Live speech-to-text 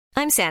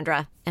I'm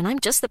Sandra, and I'm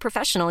just the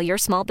professional your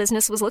small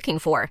business was looking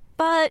for.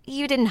 But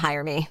you didn't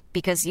hire me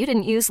because you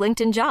didn't use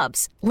LinkedIn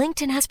Jobs.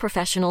 LinkedIn has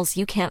professionals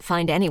you can't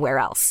find anywhere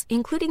else,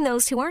 including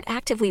those who aren't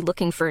actively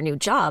looking for a new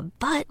job,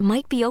 but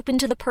might be open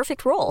to the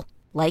perfect role,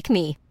 like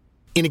me.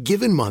 In a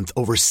given month,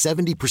 over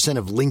 70%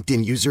 of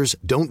LinkedIn users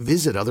don't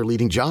visit other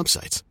leading job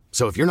sites.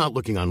 So if you're not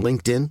looking on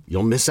LinkedIn,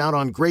 you'll miss out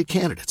on great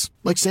candidates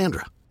like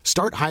Sandra.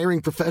 Start hiring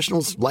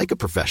professionals like a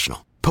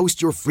professional.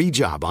 Post your free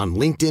job on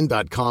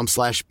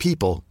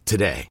linkedin.com/people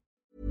today.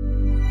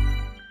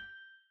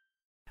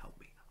 Help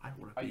me. I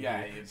want to be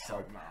Yeah, here. it's so...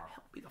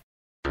 Help me the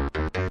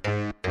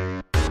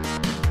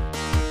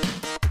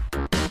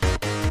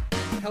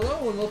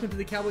Hello and welcome to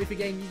the Cowboy for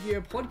Game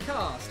Yu-Gi-Oh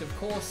podcast. Of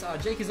course,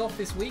 Jake is off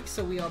this week,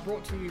 so we are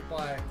brought to you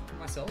by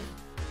myself,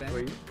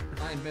 Ben.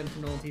 I am Ben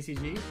from Nolan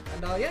TCG.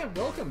 And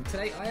welcome.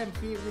 Today I am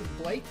here with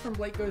Blake from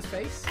Blake Goes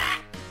Face.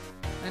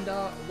 And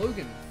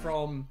Logan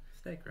from...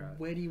 Snake Rat.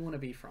 Where do you want to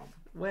be from?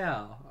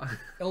 Wow.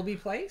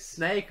 LB Place?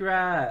 Snake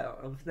Rat.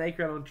 I'm Snake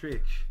Rat on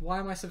Twitch. Why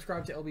am I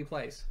subscribed to LB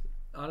Place?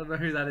 I don't know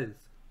who that is.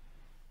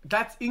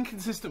 That's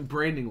inconsistent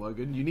branding,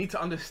 Logan. You need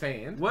to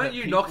understand. Weren't that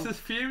you people- Noxus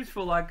Fumes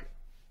for like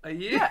a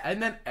year? Yeah,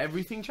 and then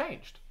everything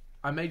changed.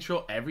 I made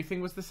sure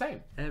everything was the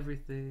same.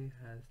 Everything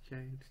has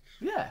changed.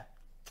 Yeah.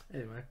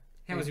 Anyway.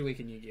 How was your week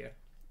in Yu-Gi-Oh?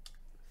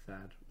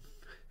 Sad.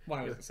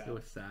 Why was it sad? It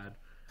was sad.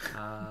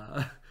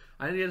 I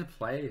didn't get to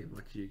play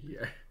much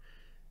Yu-Gi-Oh!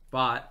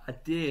 But I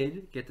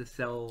did get to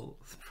sell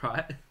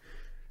Sprite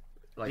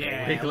like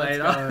a week let's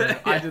later.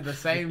 go. I did the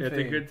same It's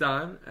thing. a good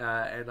time.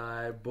 And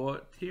I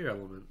bought Tier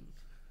Element.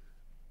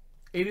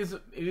 It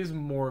is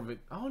more of a...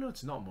 Oh, no,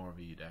 it's not more of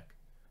a U deck.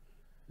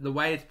 The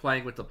way it's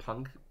playing with the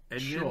Punk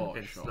engine Sure,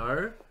 and sure.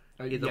 Snow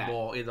is yeah.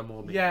 a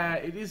more mid. Yeah,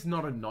 it is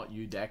not a not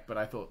U deck, but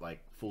I thought,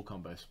 like, full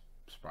combo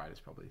Sprite is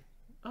probably...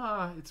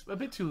 it's a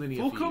bit too linear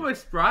Full for combo you.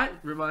 Sprite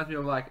reminds me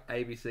of like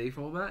ABC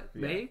format.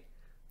 Me.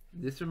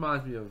 This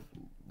reminds me of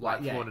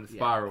Light Swan and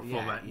Spiral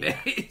format. yeah.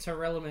 Me. So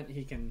relevant,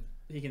 he can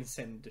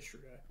send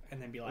Destroyer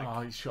and then be like,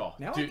 Oh, sure.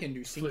 now I can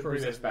do flip synchros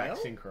this as back,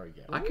 well? Synchro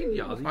again. I can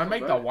Yazi. I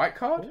make the white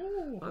card?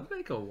 I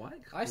make a white.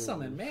 I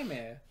summon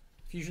Mare.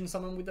 Fusion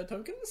summon with the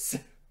tokens?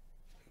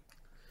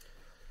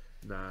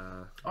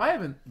 Nah. I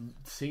haven't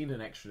seen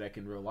an extra deck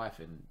in real life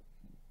in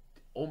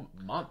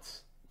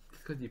months.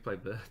 It's because you play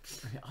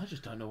Birds. I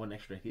just don't know what an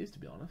extra deck is, to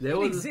be honest. There It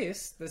was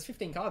exists. There's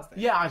 15 cards there.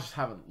 Yeah, I just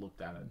haven't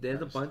looked at it.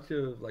 there's a bunch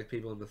of like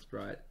people on the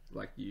Sprite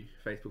like you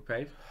Facebook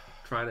page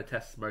trying to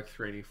test smoke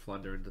screening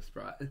Flunder into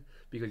Sprite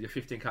because your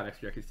 15 card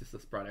extra deck is just a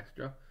Sprite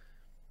extra,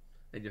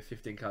 and your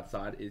 15 card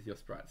side is your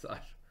Sprite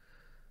side.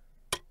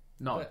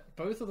 No. But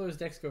both of those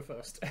decks go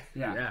first.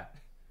 Yeah.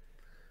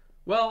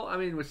 Well, I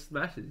mean, with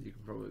Smashes, you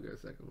can probably go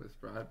second with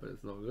Sprite, but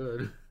it's not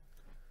good.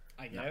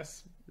 I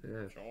guess.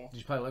 Yeah. Sure. Did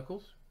you play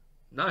locals?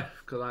 No,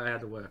 because I had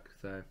to work,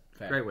 so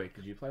Fair. great week.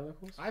 Did you play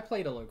locals? I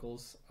played a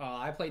locals.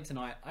 I played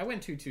tonight. I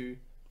went 2-2.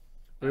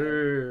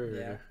 Boo.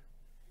 Yeah.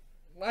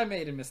 I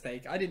made a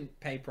mistake. I didn't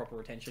pay proper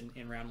attention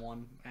in round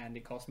 1, and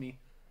it cost me.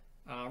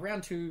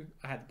 Round 2,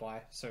 I had to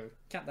buy, so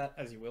count that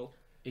as you will.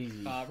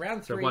 Easy.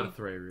 Round So 3, 1-3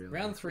 really.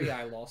 round 3,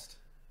 I lost.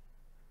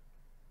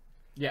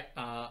 Yeah.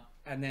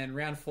 And then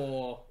round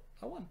 4,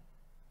 I won.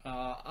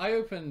 I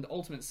opened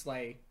Ultimate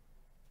Slay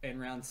in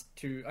rounds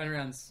 2,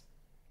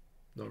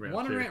 Not round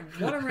one two.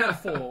 and round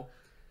 4,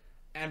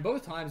 and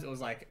both times it was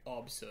like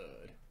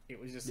absurd. It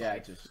was just Yeah,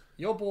 like just...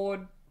 your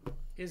board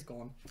is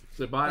gone.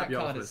 So buy up That your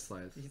card Ultimate is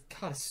Slayers. the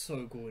card is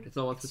so good. It's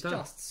not once per turn.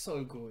 just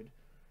so good.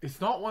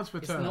 It's not once per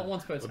It's turn. not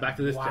once per turn. We're back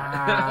to this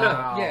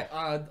Wow.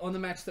 Yeah, on the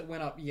match that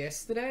went up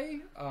yesterday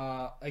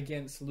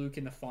against Luke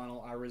in the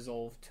final, I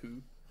resolved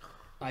 2.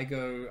 I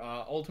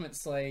go Ultimate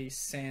Slay,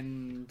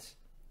 send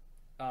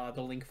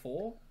the Link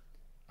 4,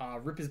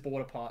 rip his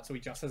board apart so he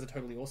just has a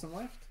Totally Awesome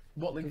left.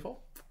 What link for?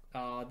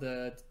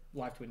 The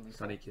Live Twin Link.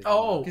 Sunny Kid.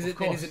 Oh, Because of it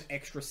course. is an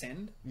extra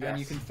send, Yes. and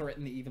you can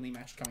threaten the evenly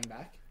matched coming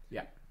back.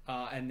 Yeah.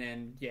 And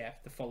then,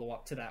 the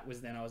follow-up to that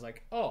was then I was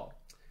like, oh,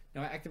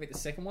 now I activate the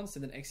second one,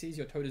 so then X sees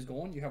your toad is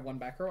gone, you have 1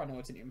 back row, I know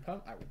it's an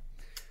imperm, I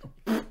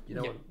will... You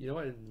know Yeah. what? You know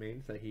what it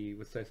means that he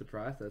was so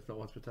surprised that it's not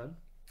once per turn.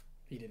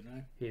 He didn't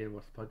know. He didn't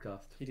watch the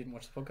podcast. He didn't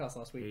watch the podcast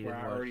last week He where I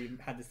didn't watch. already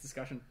had this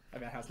discussion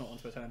about how it's not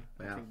once per turn.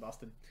 Wow. Fucking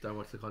busted. Don't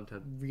watch the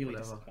content. Really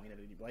Whatever. disappointed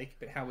in you, Blake.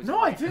 But how was No,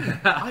 your I week?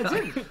 didn't. I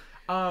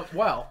didn't.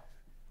 Well,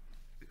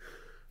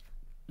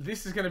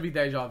 this is going to be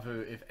deja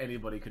vu if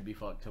anybody could be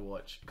fucked to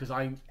watch. Because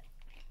I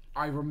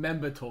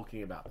remember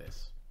talking about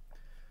this.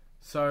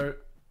 So,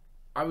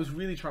 I was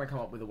really trying to come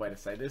up with a way to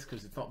say this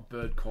because it's not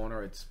Bird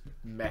Corner, it's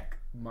Mech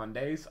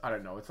Mondays. I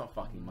don't know, it's not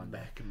fucking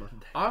Monday.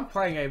 Monday. I'm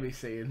playing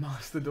ABC in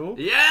Master Duel.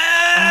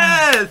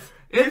 Yes!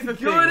 Here's It's the good,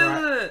 thing,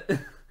 right?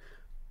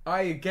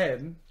 isn't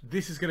it?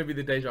 This is going to be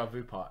the deja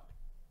vu part.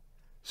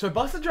 So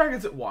Buster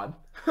Dragon's at 1.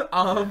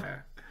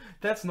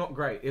 That's not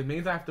great. It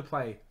means I have to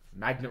play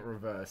Magnet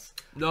Reverse.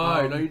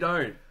 No, no, you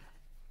don't.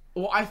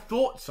 Well, I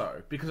thought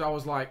so because I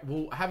was like,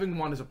 well, having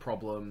 1 is a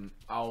problem.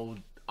 I'll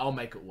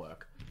make it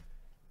work.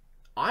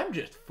 I'm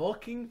just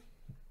fucking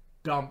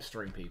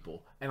dumpstering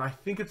people, and I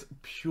think it's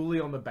purely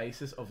on the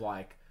basis of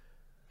like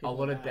a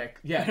lot of deck.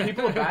 Yeah,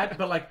 people are bad,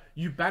 but like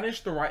you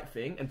banish the right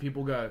thing, and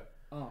people go,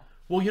 Oh.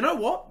 "Well, you know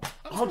what?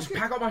 I'll just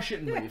pack up my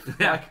shit and leave."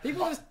 Yeah. Like,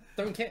 People just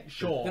don't care.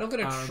 Sure, They're not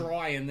going to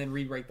try and then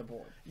re-rate the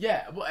board.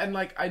 yeah, well, and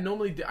like I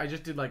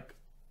just did like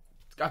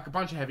a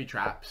bunch of heavy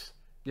traps,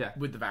 Yeah.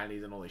 with the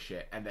vanities and all this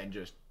shit, and then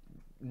just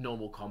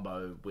normal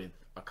combo with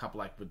a couple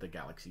like with the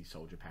Galaxy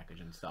Soldier package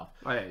and stuff.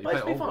 Oh, yeah, you But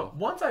it's play been all fun.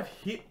 well. Once I've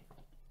hit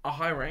a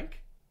high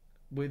rank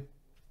with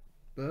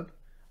Burb,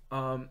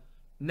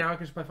 now I can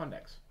just play fun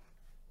decks,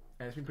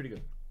 and it's been pretty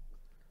good.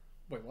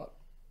 Wait, what?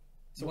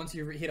 So once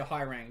you hit a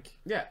high rank,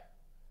 Yeah,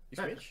 you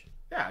switch?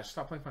 yeah, I just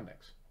start playing fun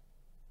decks.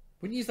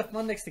 Wouldn't you use the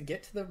fun decks to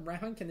get to the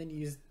rank and then you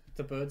use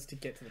the birds to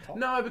get to the top?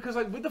 No, because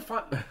like with the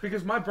fun,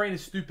 because my brain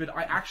is stupid.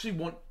 I actually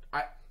want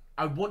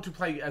I want to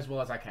play as well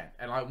as I can,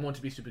 and I want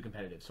to be super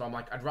competitive. So I'm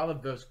like, I'd rather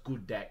verse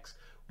good decks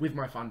with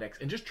my fun decks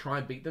and just try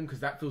and beat them because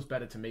that feels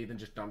better to me than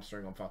just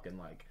dumpstering on fucking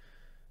like,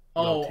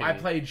 oh, I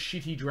played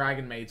shitty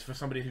Dragon Maids for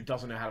somebody who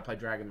doesn't know how to play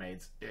Dragon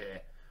Maids.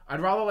 I'd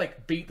rather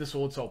like beat the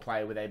Sword Soul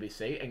player with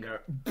ABC and go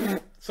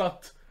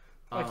sucked.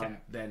 Okay.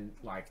 Than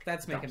like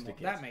That's making dumpster more,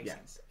 kids. that makes Yeah.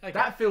 sense. Okay.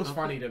 That feels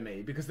funny to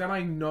me because then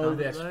I know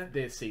Does it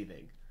they're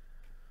seething.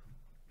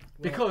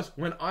 Because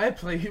when I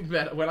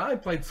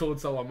played Sword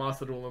Soul on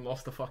Master Duel and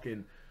lost the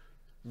fucking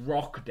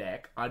rock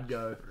deck, I'd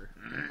go,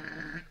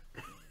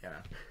 you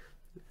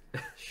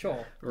know,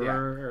 Sure.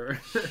 yeah.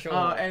 Sure.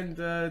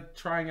 And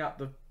trying out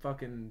the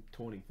fucking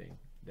tawny thing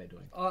they're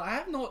doing. I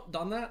have not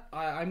done that.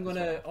 I'm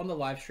gonna on the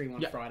live stream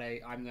on Yeah.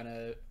 Friday. I'm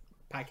gonna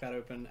pack that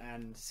open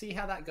and see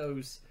how that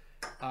goes.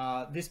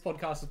 This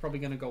podcast is probably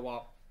gonna go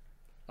up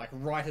like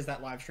right as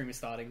that live stream is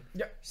starting.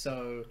 Yep.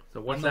 So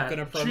watch I'm not that.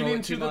 gonna promote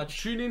it too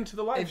much. Tune into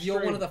the live If stream.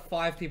 you're one of the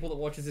 5 people that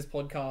watches this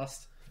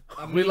podcast,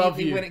 We love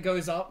immediately you. when it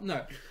goes up.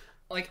 No,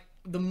 like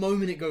the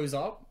moment it goes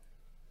up,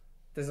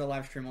 there's a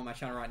live stream on my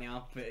channel right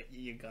now, but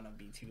you're gonna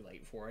be too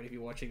late for it if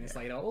you're watching this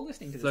later or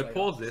listening to this So later.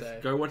 pause this. So-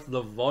 Go watch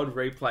the VOD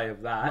replay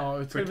of that. No,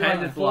 it's gonna be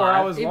pretend like it's 4 live.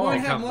 hours It long. won't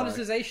and have come back.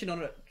 monetization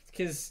on it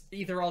because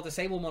either I'll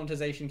disable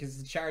monetization because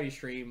it's a charity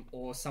stream,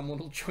 or someone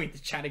will join the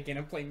chat again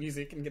and play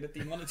music and get it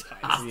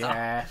demonetized.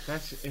 Yeah,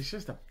 it's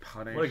just a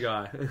punish. What a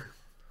guy.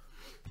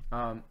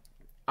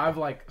 I've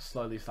like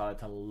slowly started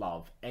to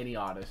love any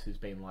artist who's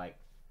been like,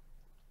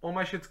 "Oh,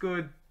 my shit's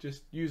good,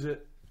 just use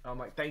it." I'm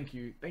like, thank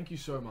you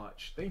so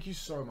much,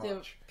 Yeah,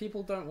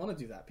 people don't want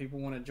to do that. People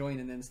want to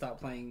join and then start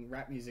playing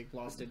rap music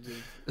blasted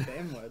with the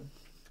M word.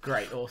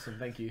 Great, awesome,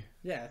 thank you.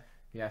 Yeah,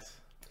 Yes,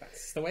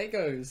 that's the way it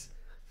goes.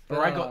 but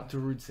I got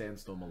Darude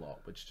Sandstorm a lot,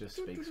 which just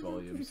speaks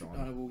volumes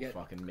on we'll get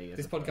fucking me. As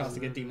this a podcast person.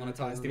 will get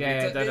demonetized.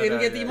 Yeah, It'll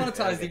get yeah,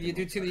 demonetized yeah, if you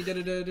do too many.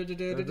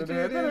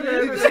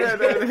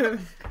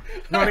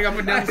 running up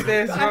and down the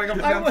stairs, running up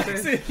and I down the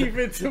stairs. wasn't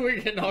even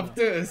doing enough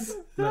this.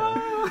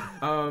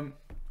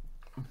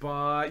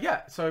 But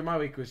yeah, so my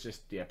week was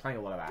just playing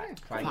a lot of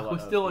that. Playing a Fuck, lot we're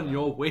of, still on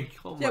your week.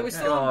 Oh Yeah, my we're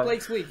still on God.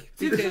 Blake's week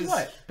See, this is because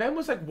what Ben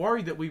was like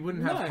worried that we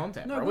wouldn't have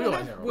content. No, bro. we always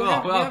have, have we content.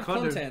 have, we well, have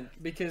content. content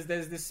because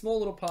there's this small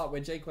little part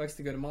where Jake likes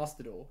to go to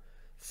Master Duel.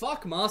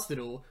 Fuck Master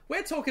Duel.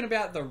 We're talking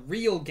about the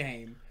real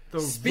game. The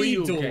Speed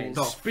real duels. game.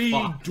 Oh, Speed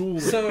fuck.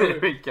 duels. So, There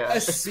we go.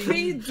 a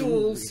Speed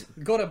Duels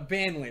got a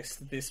ban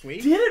list this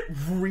week. Did it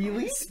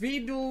really?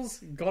 Speed Duels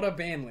got a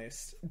ban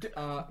list.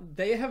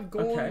 They have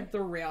gone Okay.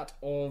 the route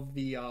of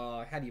the,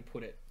 how do you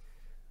put it?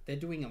 They're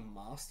doing a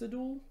Master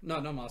Duel? No,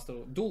 not Master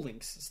Duel. Duel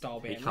Links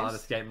style ban You can't list.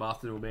 escape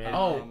Master Duel, man.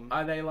 Oh,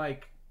 are they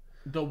like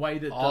the way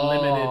that the Oh.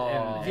 limited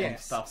and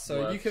Yes, stuff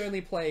so works? you can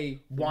only play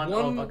One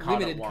one of a card at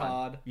limited one.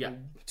 card, Yeah.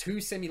 2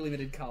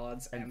 semi-limited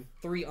cards, and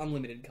 3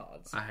 unlimited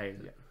cards. I hate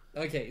it.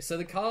 Okay, so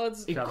the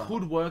cards... It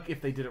could work if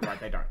they did it right.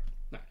 They don't.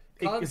 no,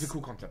 It's a cool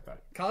concept though.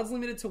 cards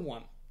limited to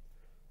 1.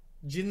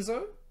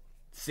 Jinzo,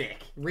 Sick.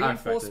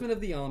 Reinforcement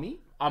of the Army,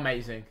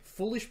 Amazing.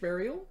 Foolish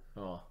Burial,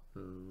 Oh,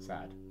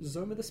 sad.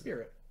 Zoma the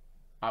Spirit.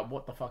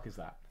 What the fuck is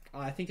that?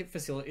 I think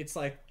it's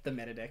like the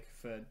meta deck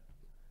for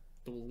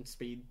dual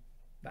speed.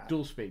 That.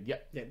 Dual speed.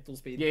 Yep. Yeah, dual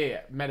speed.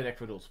 Yeah. Meta deck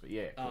for dual speed.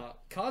 Yeah. Cool.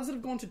 Cards that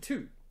have gone to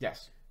 2.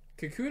 Yes.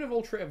 Cocoon of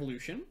Ultra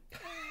Evolution.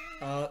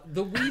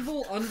 The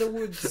Weevil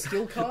Underwood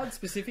skill card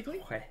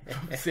specifically.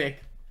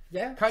 Sick.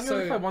 Yeah. Can't you so,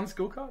 only play one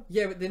skill card?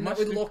 Yeah, but then that Must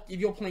would do- lock. If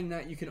you're playing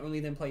that, you can only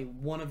then play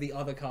one of the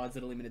other cards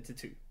that are limited to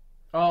 2,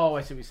 Oh,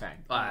 I see what you're saying.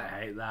 I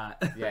hate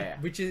that. Yeah.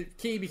 which is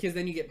key because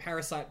then you get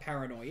Parasite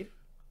Paranoid.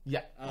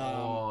 Yeah.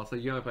 Oh, so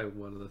you only play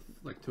one of the,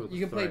 like, 2 of the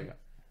You can 3. play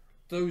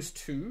those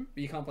 2,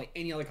 but you can't play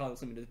any other card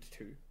that's limited to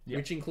 2,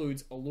 which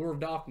includes Allure of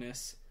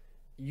Darkness,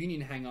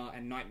 Union Hanger,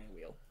 and Nightmare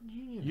Wheel.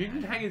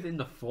 Union Hangers in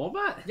the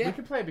format? Yeah. We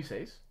can play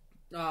ABCs.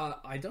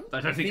 I don't. I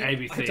don't think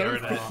ABC I don't are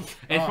in it. think-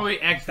 It's probably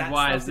X, That's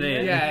Y, not Z. in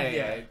it.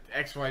 Yeah.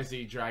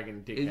 XYZ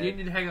Dragon dickhead.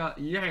 Union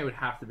Hanger would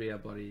have to be a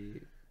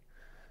bloody...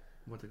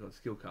 What's it called?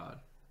 Skill card.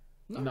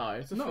 No,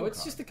 it's a No, full it's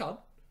card. just a card.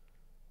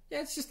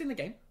 Yeah, it's just in the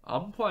game.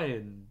 I'm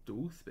playing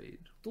dual speed.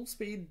 Dual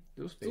speed.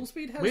 Dual speed. Dual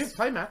speed has We have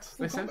playmats.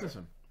 They full sent combo. us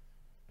them.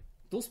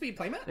 Dual speed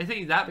playmat. They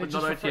think that, They but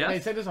not just they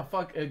OTS. sent us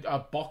a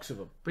box of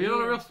them. But you're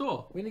not a real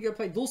store. We need to go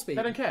play dual speed.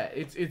 They don't care.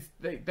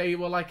 They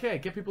were like, yeah,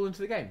 get people into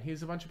the game.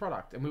 Here's a bunch of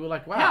product, and we were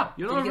like, wow. Yeah,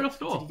 you're Did not a you real get-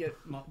 store. Did you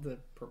get the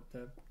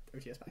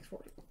OTS packs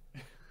for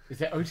it? Is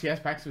there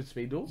OTS packs with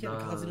speed duel? Yeah, the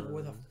cards in it were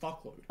worth a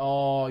fuckload.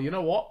 Oh, you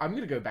know what? I'm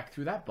gonna go back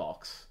through that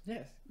box.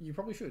 Yes, you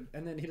probably should.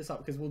 And then hit us up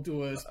because we'll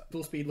do a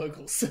dual speed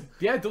locals.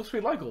 Yeah, dual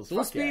speed locals.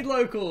 Dual Fuck yeah. speed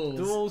locals.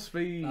 Dual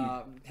speed.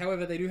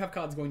 However, they do have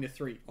cards going to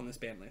 3 on this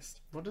ban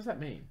list. What does that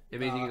mean? It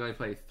means you can only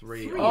play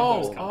 3. three of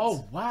of those those cards.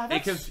 cards.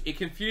 Wow. It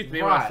confused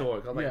me when I Right. saw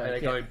it. I'm like, Yeah. are they Yeah.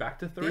 going back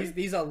to 3?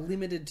 These are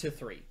limited to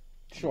 3.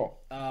 Sure.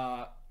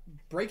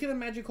 Breaker the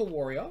Magical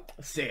Warrior,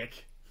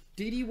 Sick.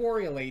 DD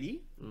Warrior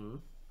Lady,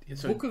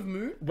 So Book of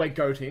Moon, we're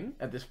goating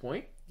at this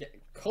point. yeah,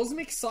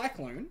 Cosmic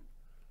Cyclone,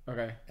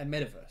 Okay. and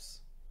Metaverse.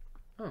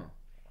 Oh.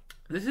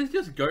 This is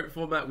just GOAT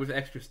format with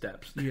extra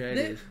steps. Yeah, it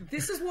is.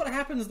 This is what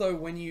happens though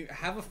when you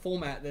have a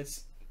format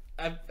that's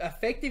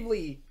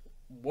effectively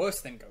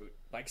worse than GOAT,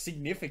 like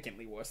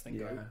significantly worse than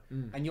GOAT,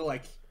 and you're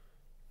like,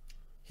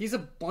 here's a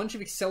bunch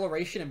of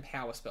acceleration and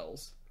power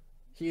spells.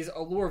 Here's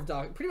Allure of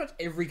Dark. Pretty much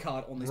every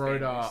card on this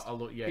ban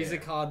list is a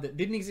card that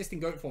didn't exist in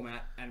GOAT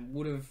format and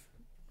would have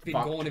been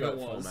Fucked gone if it goat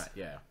was. format,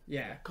 yeah.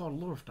 Yeah. God,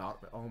 Lure of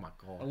Dark. Oh my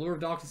god. Allure of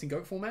Darkness in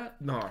GOAT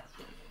format? No.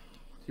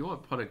 You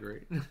want pot of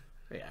green?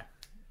 Yeah.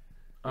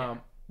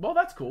 Well,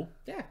 that's cool.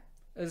 Yeah.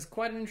 It's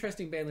quite an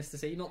interesting ban list to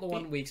see. Not the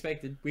one we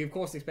expected. We, of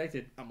course,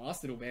 expected a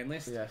Master Duel ban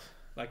list. Yes.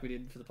 Like we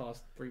did for the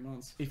past 3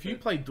 months. If you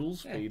play dual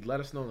speed, let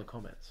us know in the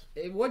comments.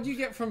 What do you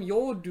get from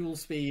your dual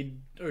speed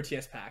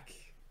OTS pack?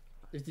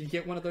 Did you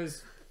get one of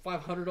those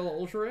 $500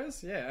 ultra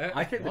rares? Yeah.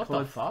 I kept the What the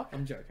cards. fuck?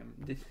 I'm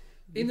joking.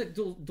 In the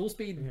dual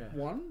speed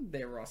one,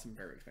 there are some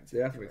very expensive.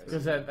 Yeah, rares.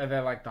 that's Because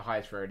they're like the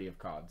highest rarity of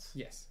cards.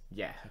 Yes.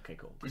 Yeah, okay,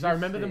 cool. Because Did I you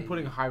remember them see-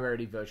 putting high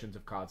rarity versions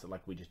of cards that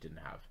like we just didn't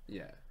have.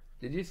 Yeah.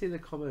 Did you see the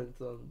comments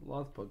on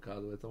last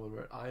podcast where someone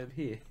wrote, "I am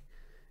here,"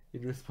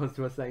 in response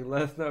to us saying,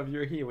 "Let us know if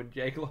you're here" when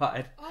Jake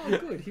lied? Oh,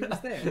 good. He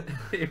was there.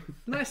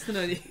 Nice to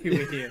know that you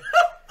were here.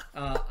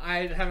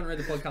 I haven't read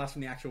the podcast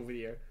from the actual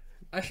video.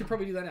 I should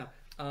probably do that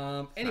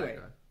now. Anyway,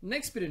 Sorry,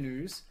 next bit of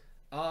news.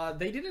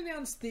 They did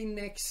announce the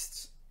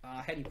next,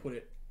 how do you put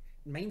it?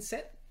 Main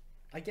set,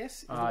 I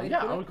guess? Is the way to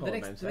Yeah, put I would call the it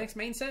next, main The set. next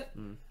main set.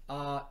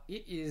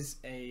 It is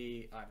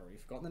a... I've already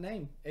forgotten the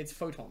name. It's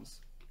Photons.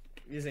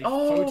 It is a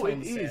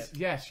Photon set.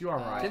 Yes, you are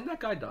right. Didn't that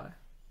guy die?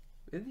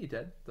 Isn't he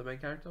dead? The main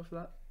character for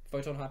that?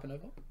 Photon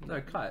Hypernova?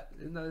 No, Kite.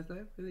 Isn't that his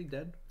name? Isn't he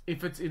dead?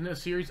 If it's in a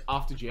series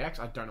after GX,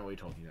 I don't know what you're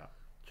talking about.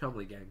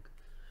 Chumley Gang.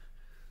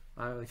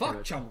 I only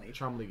Fuck Chumley.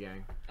 Chumley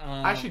Gang.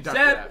 I actually don't.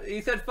 Seb!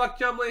 He said fuck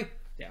Chumley!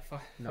 Yeah,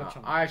 fuck No,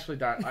 Chumley. I actually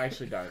don't. I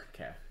actually don't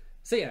care.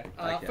 So yeah,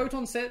 Okay.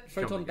 Photon set,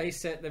 Photon Chumley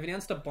base set. They've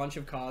announced a bunch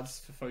of cards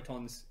for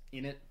Photons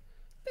in it.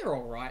 They're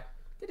all right.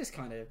 They're just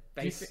kind of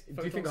base. Do you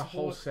Photon think a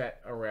whole support.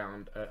 set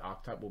around an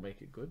archetype will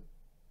make it good?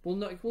 Well,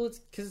 no. Well, it's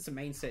because it's a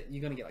main set.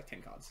 You're gonna get like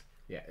 10 cards.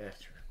 Yeah,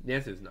 that's true. The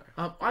answer is no.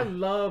 I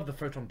love the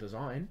Photon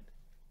design.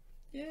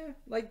 Yeah,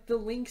 like the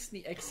Lynx,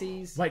 the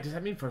Xyz. Wait, does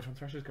that mean Photon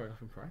Thresher is going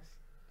up in price?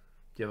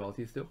 Do you have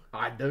ulti still?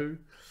 I do.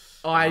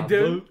 I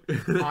do.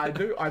 I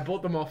do. I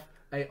bought them off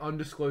a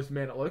undisclosed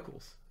man at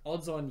locals.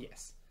 Odds on,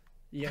 yes.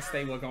 Yes,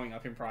 they were going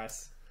up in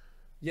price.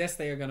 Yes,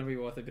 they are going to be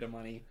worth a bit of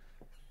money.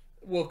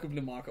 Welcome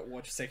to Market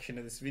Watch section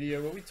of this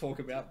video where we talk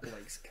about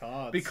Blake's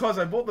cards. Because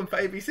I bought them for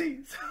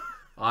ABCs.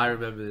 I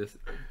remember this.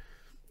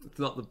 It's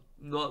not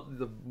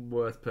the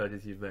worst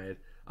purchase you've made.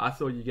 I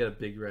saw you get a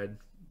big red.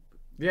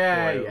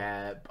 Yeah, Foil.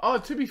 yeah. Oh,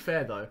 to be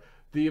fair though,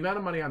 the amount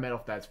of money I made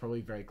off that's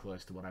probably very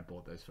close to what I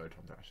bought those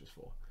Photon Thrashers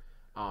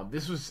for.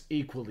 This was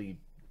equally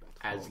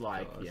as Oh,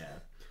 like, God. yeah.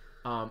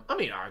 I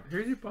mean, Who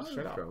did you buy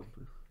straight them up. from?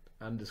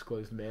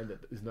 Undisclosed man that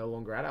is no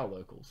longer at our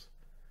locals.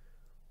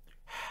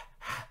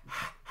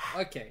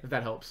 Okay, If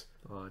that helps.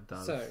 Oh, it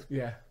does. so,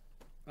 Yeah.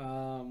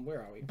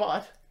 where are we?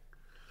 But,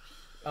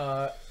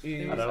 I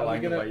don't are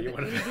like we the gonna- way you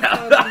went Any good about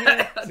cards in here?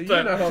 that. So you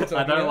know how I'm talking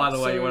I don't like the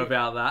way you So- went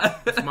about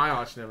that. It's my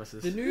arch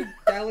nemesis. The new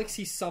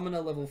Galaxy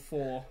Summoner level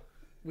 4.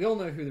 We all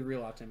know who the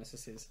real Artemis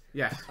is.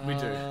 Yes, we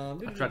do.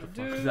 I tried to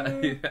focus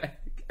that.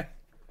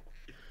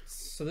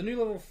 So the new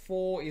level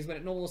 4 is when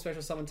it normal or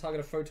special summon, target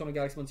a Photon or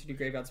Galaxy monster to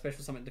graveyard,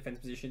 special summon defense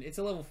position. It's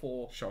a level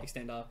 4 Sure.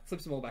 extender.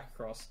 Flips them all back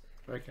across.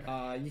 Okay.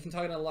 You can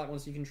target a light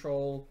monster you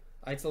control.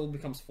 Its level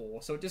becomes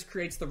 4. So it just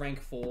creates the rank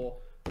 4.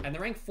 And the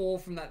rank 4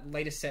 from that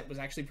latest set was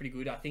actually pretty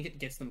good. I think it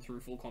gets them through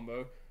full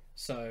combo.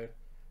 So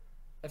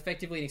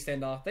effectively an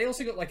extender. They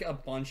also got like a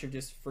bunch of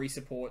just free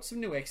support. Some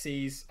new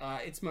Xyz.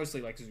 It's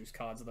mostly like Zeus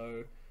cards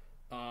though.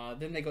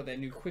 Then they got their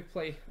new quick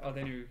play.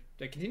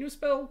 Their continuous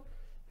spell.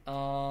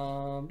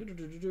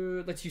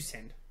 Lets you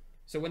send.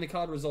 So when the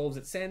card resolves,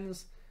 it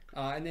sends.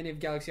 And then if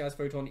Galaxy Eyes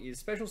Photon is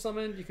special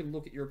summoned, you can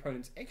look at your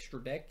opponent's extra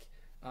deck.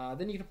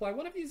 Then you can apply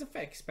one of these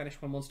effects, banish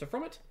one monster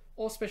from it,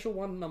 or special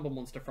one number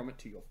monster from it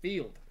to your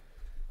field.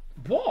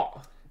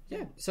 What?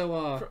 Yeah.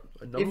 So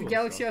if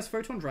Galaxy Eyes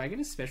Photon Dragon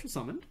is special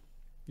summoned,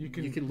 you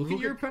can look at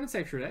your opponent's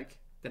extra deck,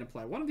 then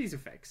apply one of these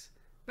effects,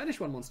 banish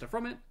one monster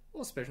from it,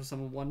 or special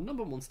summon one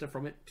number monster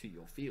from it to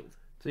your field.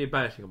 So you're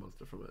banishing a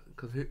monster from it.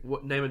 Because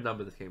what name and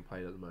number this game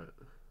played at the moment?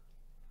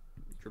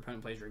 If your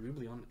opponent plays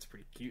Regularly on it, it's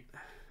pretty cute.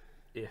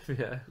 Yeah,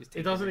 yeah. Just It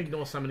take doesn't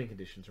ignore summoning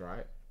conditions,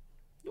 right?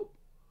 Nope.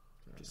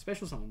 Just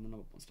special summon the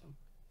number monster.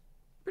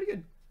 Pretty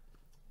good.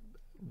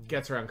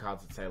 gets around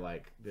cards that say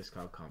like this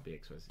card can't be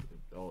expensive,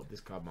 or this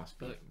card must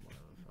be whatever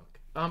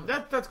the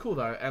fuck. That's cool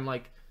though, and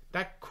like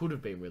that could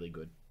have been really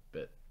good,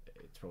 but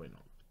it's probably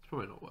not. It's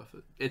probably not worth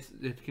it.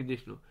 It's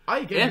conditional.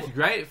 It's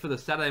great for the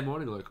Saturday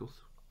morning locals.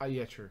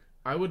 Yeah, true.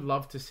 I would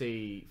love to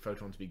see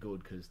Photons be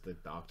good because the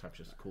archetype's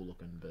just cool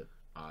looking, but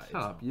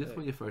Shut up! You just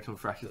want your Photon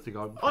Fractions to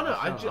go. Oh no,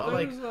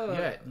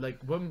 like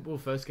when we were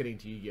first getting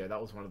to Yu-Gi-Oh, that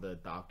was one of the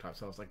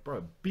archetypes. I was like,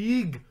 bro,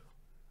 big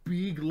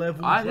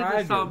level I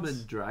dragons. didn't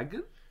summon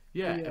dragon.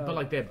 Yeah, but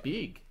like they're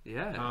big.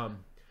 Yeah.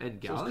 And So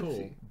it's Galaxy.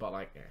 cool, but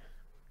like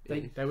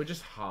they were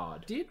just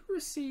hard. Did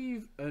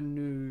receive a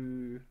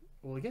new.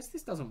 Well, I guess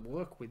this doesn't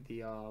work with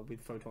the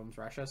with Photon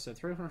Thrasher. So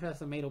Photon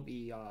Thrasher may not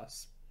be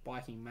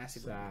spiking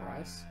massively in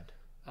price.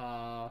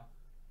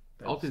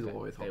 Ultimately,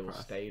 always they hot will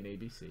price. stay in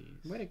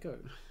ABCs. Where'd it go?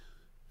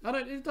 Oh no,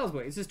 it does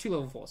work. It's just 2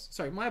 level 4s.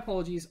 Sorry, my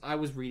apologies. I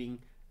was reading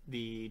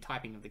the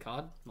typing of the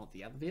card, not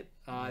the other bit.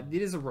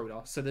 It is a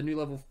rotor, so the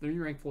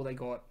new rank 4 they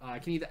got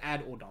can either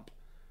add or dump.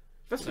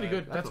 That's pretty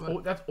good.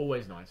 That's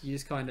always nice. You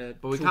just kind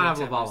of. But we can't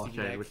have Lavala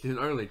Chain, which is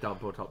only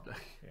dump or top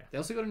deck. Yeah. They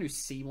also got a new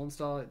sea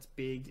monster. It's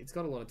big. It's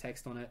got a lot of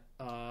text on it.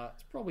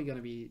 It's probably going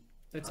to be.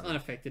 It's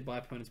unaffected by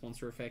opponent's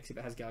monster effects if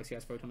it has Galaxy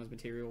Ice Photon as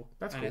material.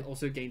 That's and cool. it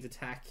also gains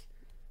attack.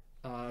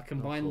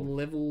 Combined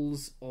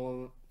levels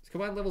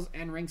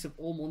and ranks of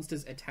all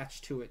monsters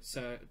attached to it.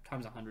 So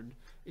times 100,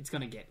 it's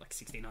going to get like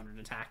 1600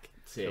 attack.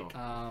 Sick.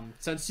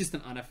 So it's just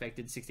an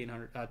unaffected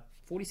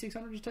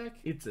 4600 attack.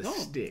 It's a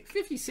stick.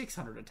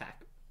 5600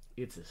 attack.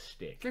 It's a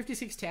stick.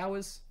 56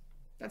 towers.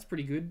 That's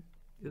pretty good.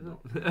 Isn't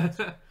it?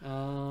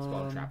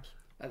 Spell traps.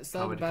 At the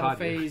start of the How battle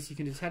many cards phase, you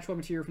can detach one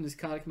material from this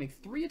card. It can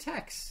make 3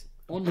 attacks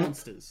on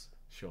monsters.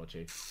 Sure,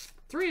 Chief.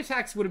 3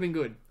 attacks would have been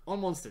good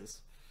on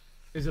monsters.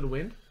 Is it a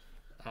wind?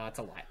 It's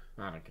a light.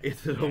 I don't care.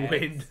 It's a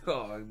wind.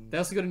 Oh, They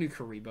also got a new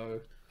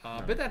Karibo.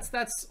 But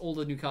that's all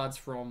the new cards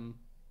from...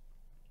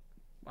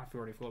 I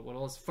already forgot what it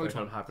was.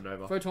 Photon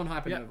Hypernova. Photon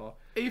Hypernova.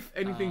 If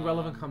anything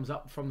relevant comes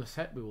up from the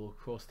set, we will of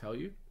course tell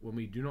you. When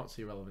we do not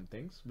see relevant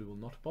things, we will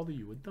not bother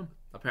you with them.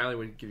 Apparently,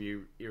 we give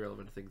you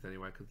irrelevant things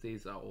anyway because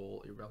these are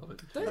all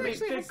irrelevant. Those I mean,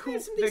 actually they're have cool.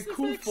 some They're decent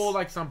cool effects. for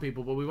like some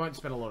people, but we won't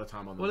spend a lot of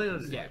time on them. Well,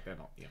 because, yeah. they're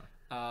not. You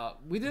know.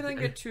 We then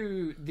get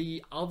to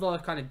the other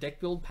kind of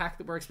deck build pack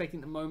that we're expecting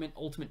at the moment,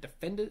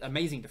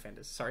 Amazing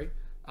Defenders, sorry.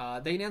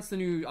 They announced the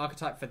new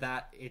archetype for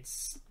that.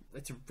 It's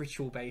a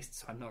ritual based,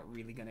 so I'm not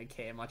really going to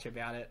care much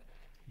about it.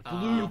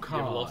 Blue You've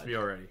card. lost me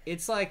already.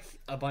 It's like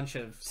a bunch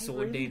of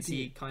sword really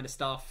dancey did. kind of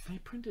stuff. They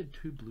printed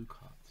 2 blue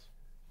cards.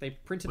 They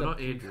printed We're a not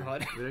blue Andrew.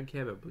 card. We don't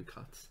care about blue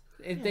cards.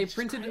 They it's just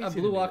printed a crazy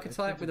to blue me that they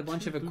archetype with a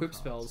bunch of printed 2 equip blue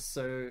spells.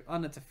 So,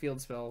 it's a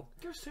field spell.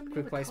 There's so many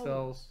Quick other play colours.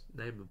 spells.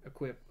 Name them.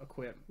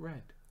 Equip.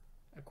 Red,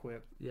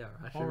 Yeah,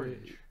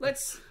 orange,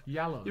 Let's.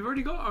 yellow. You've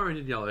already got orange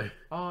and yellow.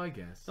 Oh, I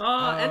guess.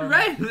 And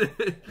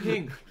red.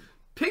 Pink.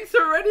 Pink's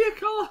already a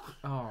colour.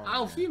 Oh,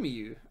 I'll humour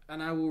you,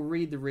 and I will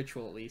read the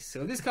ritual at least.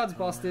 So if this card's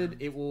busted,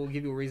 it will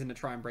give you a reason to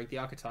try and break the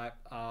archetype.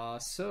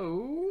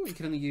 So you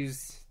can only use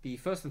the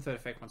first and third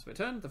effect once per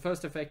turn. The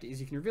first effect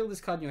is you can reveal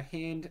this card in your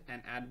hand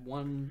and add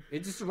 1.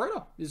 It's just a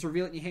rotor. Just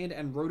reveal it in your hand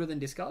and rotor, then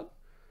discard.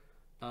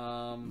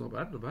 Not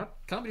bad.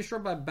 Can't be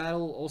destroyed by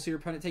battle. Also, your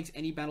opponent takes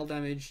any battle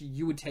damage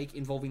you would take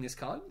involving this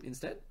card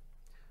instead.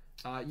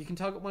 You can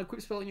target 1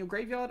 equip spell in your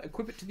graveyard,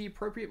 equip it to the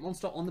appropriate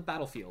monster on the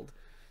battlefield.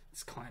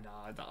 It's kind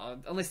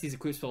of... unless these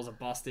equip spells are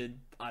busted,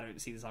 I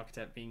don't see this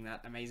archetype being that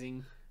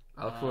amazing.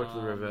 I look forward to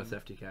the reverse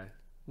FTK.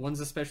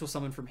 One's a special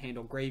summon from hand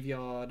or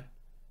graveyard.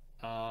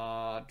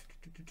 Can't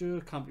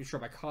be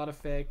destroyed by card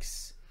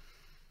effects.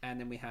 And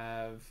then we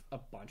have a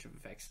bunch of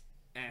effects.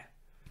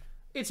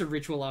 It's a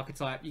ritual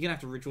archetype. You're going to have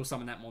to ritual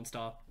summon that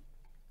monster.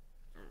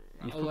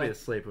 You put me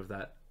asleep with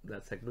that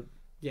segment.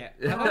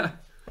 Yeah.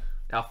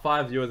 Our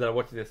 5 viewers that are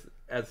watching this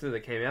as soon as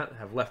it came out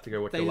have left to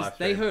go watch the live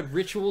stream. They heard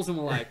rituals and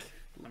were like,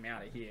 I'm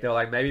out of here. They were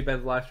like, maybe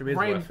Ben's live stream is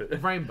worth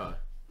it. Rainbow.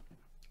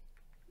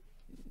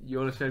 You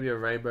want to show me a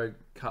rainbow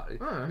cut?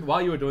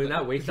 While you were doing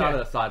that, we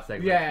started a side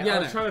segment. Yeah, Yeah, I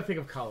no. was trying to think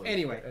of colours.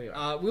 Anyway,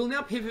 we'll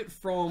now pivot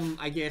from,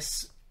 I guess,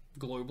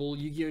 global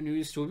Yu-Gi-Oh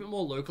news to a bit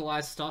more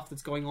localized stuff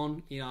that's going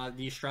on in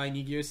the Australian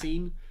Yu-Gi-Oh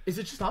scene. Is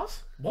it just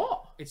us?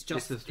 What? It's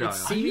just It's Australia.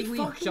 it's Are you seemingly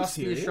fucking just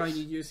serious? the Australian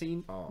Yu-Gi-Oh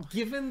scene. Oh.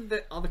 Given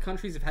that other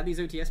countries have had these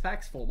OTS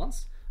packs for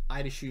months,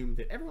 I'd assume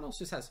that everyone else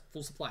just has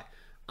full supply.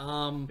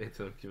 It's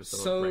a, give us a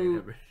little brain So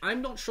hemorrhage.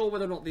 I'm not sure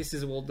whether or not this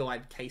is a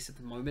worldwide case at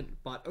the moment,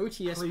 but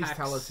OTS Please packs.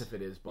 tell us if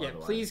it is, by the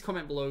way. Please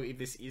comment below if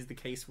this is the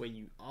case where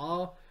you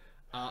are.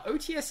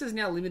 OTS is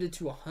now limited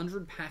to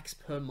 100 packs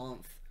per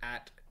month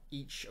at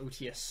each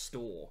OTS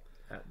store.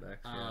 At max,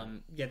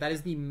 That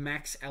is the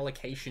max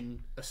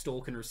allocation a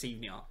store can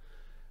receive now.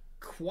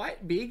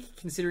 Quite big,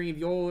 considering if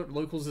your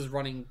locals is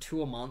running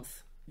 2 a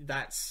month,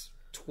 that's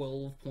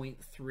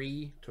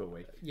 12.3. 2 a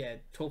week. Yeah,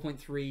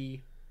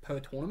 12.3 per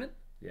tournament.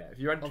 Yeah, if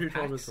you run 2 Packs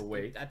tournaments a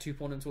week, at 2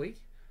 tournaments a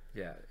week.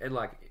 yeah, and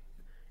like,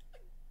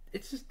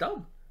 it's just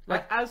dumb.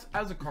 Like as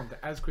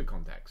quick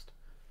context,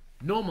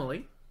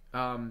 normally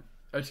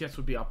OTS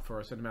would be up for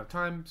a certain amount of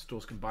time.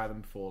 Stores can buy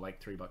them for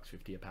like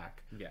 $3.50 a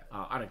pack. Yeah.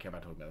 I don't care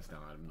about talking about this now.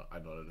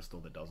 I'm not at a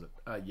store that does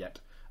it yet.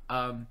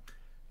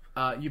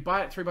 You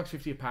buy it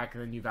 $3.50 a pack,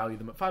 and then you value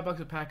them at $5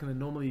 a pack, and then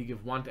normally you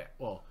give one to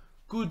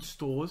good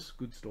stores.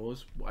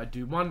 I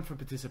do one for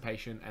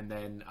participation, and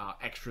then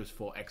extras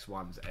for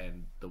X1s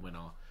and the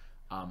winner,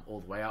 all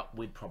the way up.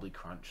 We'd probably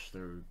crunch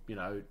through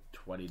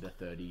 20 to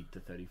 30 to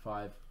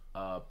 35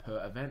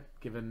 per event,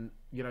 given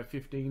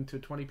 15 to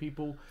 20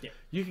 people. Yeah.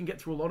 You can get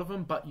through a lot of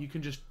them, but you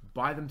can just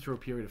buy them through a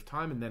period of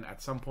time, and then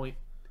at some point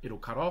it'll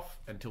cut off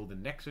until the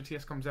next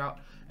OTS comes out,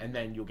 and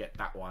then you'll get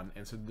that one.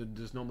 And so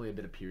there's normally a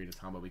bit of period of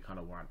time where we kind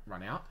of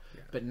run out.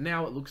 Yeah. But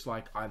now it looks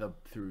like either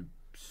through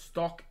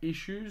stock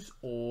issues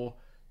or,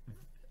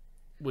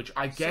 which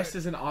I guess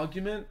is an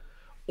argument,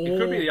 or it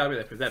could be the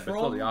argument they present, but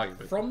it's not the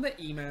argument. From the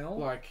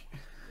email,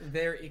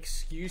 their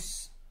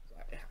excuse,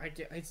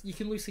 you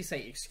can loosely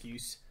say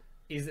excuse,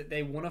 is that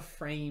they want to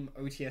frame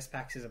OTS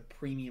packs as a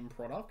premium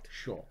product,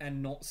 sure,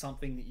 and not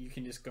something that you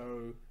can just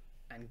go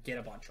and get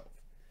a bunch of.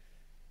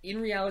 In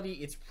reality,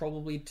 it's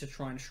probably to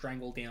try and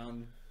strangle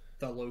down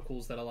the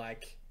locals that are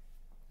like,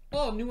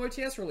 oh, new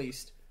OTS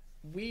released.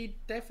 We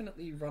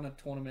definitely run a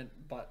tournament,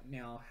 but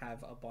now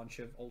have a bunch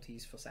of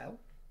ultis for sale.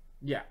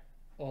 Yeah.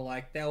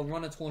 Or they'll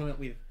run a tournament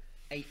with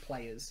 8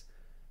 players.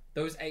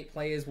 Those 8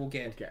 players will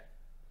get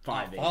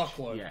 5 each.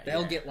 Fuckload. Yeah,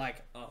 they'll get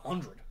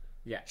 100.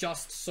 Yeah.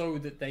 Just so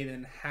that they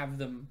then have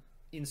them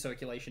in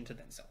circulation to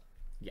then sell.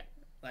 Yeah.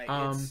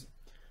 It's...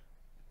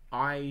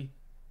 I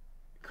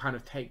kind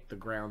of take the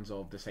grounds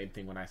of the same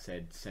thing when I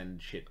said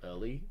send shit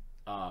early.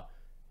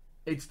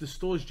 It's the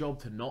store's job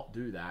to not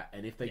do that,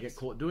 and if they get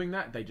caught doing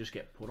that, they just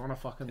get put on a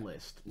fucking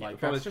list.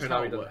 That's just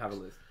how it works. Have a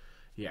list.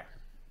 Yeah.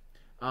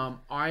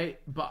 I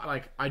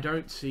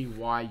don't see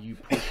why you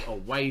push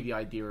away the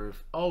idea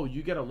of,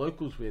 you get a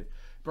locals with,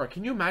 bro.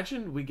 Can you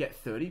imagine we get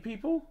 30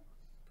 people?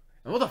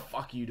 And what the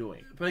fuck are you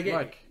doing? But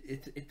again,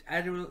 it's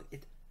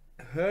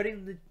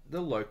hurting the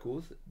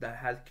locals that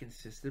has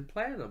consistent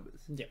player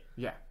numbers. Yeah.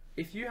 Yeah.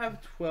 If you have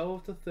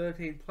 12 to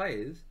 13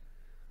 players,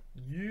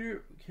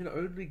 you can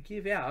only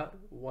give out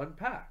 1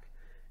 pack.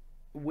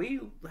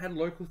 We had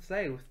locals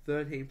today with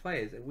 13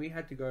 players, and we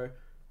had to go,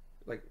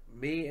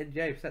 me and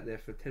Jay sat there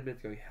for 10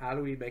 minutes going, how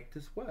do we make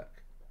this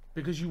work?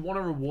 Because you want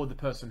to reward the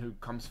person who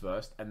comes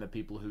first and the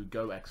people who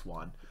go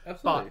X1.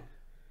 Absolutely.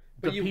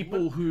 But the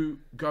people who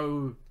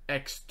go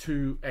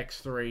X2,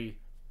 X3,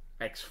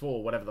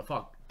 X4, whatever the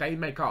fuck, they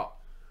make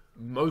up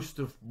most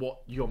of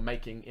what you're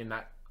making in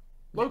that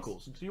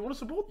locals. So you want to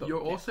support them.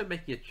 You're also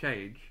making a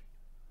change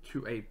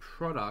to a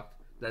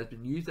product that has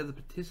been used as a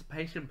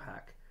participation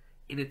pack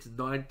in its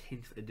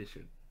 19th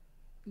edition.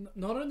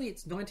 Not only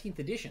its 19th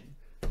edition,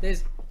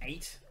 there's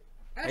 8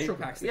 Astral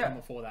packs that come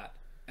before that.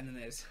 And then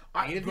there's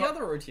 8 of the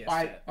other OTS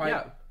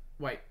set.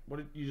 Wait, what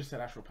did you just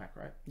said? Astral pack,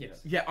 right? Yes.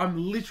 Yeah, I'm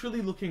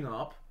literally looking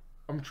up.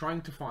 I'm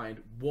trying to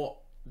find what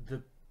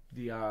the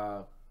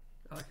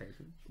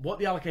allocation. What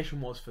the allocation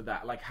was for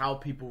that, how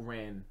people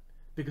ran,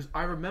 because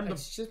I remember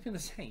it's just been the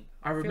same.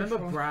 I remember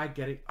Brad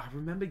getting. I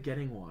remember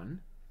getting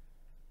one.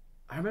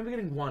 I remember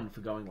getting one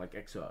for going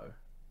XO.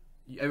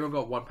 Everyone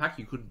got 1 pack.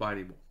 You couldn't buy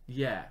anymore.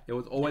 Yeah, it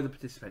was always a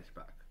participation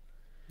pack.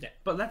 Yeah,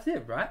 but that's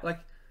it, right?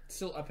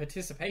 Still a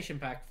participation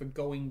pack for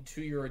going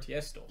to your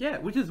OTS store. Yeah,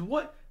 which is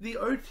what the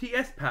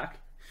OTS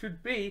pack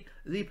should be.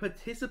 The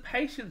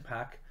participation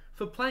pack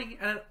for playing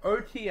at an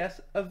OTS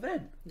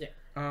event. Yeah.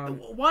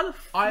 Why the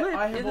flip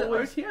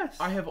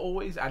I have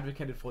always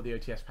advocated for the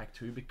OTS pack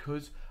too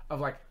because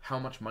of how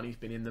much money's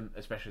been in them,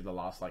 especially the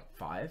last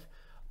 5.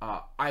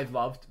 I've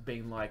loved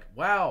being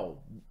wow,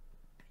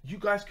 you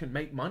guys can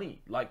make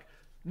money.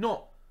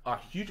 Not a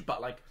huge,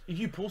 but if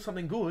you pull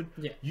something good,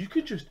 you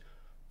could just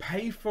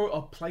pay for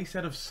a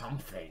playset of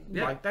something.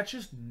 Yeah. That's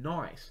just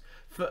nice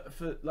for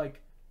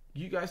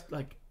you guys.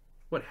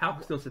 What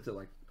Hulk still sits at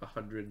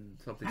 100 and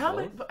something.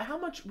 How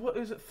much? What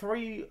is it?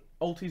 3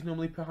 ultis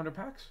normally per 100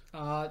 packs?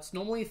 It's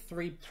normally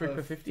 3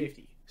 per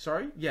 50.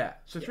 Sorry, yeah.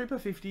 So 3 per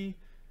 50.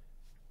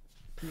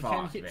 You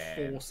can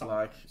hit 4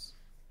 sometimes.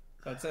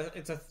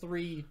 It's a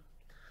 3.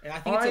 I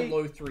think it's a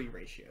low 3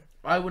 ratio.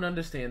 I would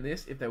understand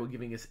this if they were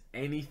giving us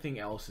anything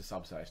else to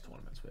subsidize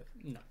tournaments with.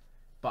 No,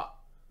 but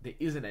there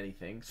isn't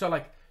anything. So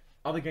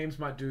other games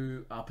might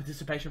do a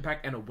participation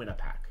pack and a winner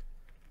pack.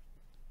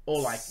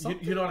 Or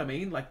you know what I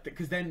mean?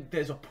 Because then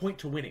there's a point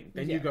to winning.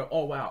 Then you go,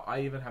 oh wow,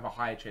 I even have a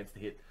higher chance to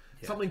hit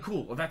something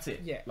cool. Well, that's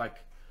it. Yeah.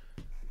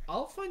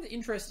 I'll find it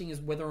interesting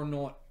is whether or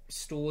not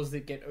stores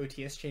that get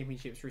OTS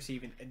championships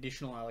receive an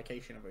additional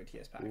allocation of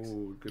OTS packs.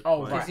 Ooh, good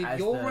point. Because if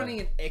you're running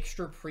an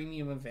extra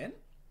premium event,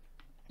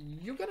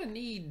 you're gonna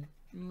need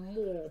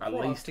more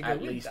products to go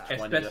with that.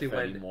 Especially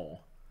when more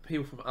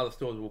people from other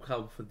stores will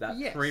come for that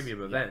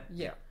premium event.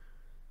 Yeah.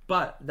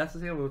 But that's the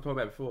thing we were talking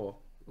about before,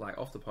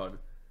 off the pod.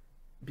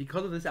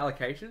 Because of this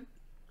allocation,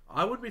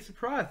 I wouldn't be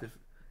surprised if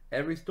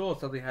every store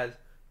suddenly has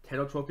 10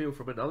 or 12 people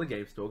from another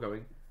game store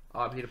going,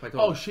 I'm here to play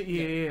tournament. Oh shit,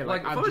 yeah.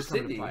 I'm just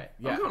coming to play.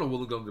 I'm not a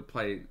Wollongong to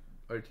play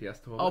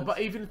OTS tournaments. Oh,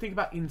 but even think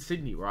about in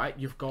Sydney, right?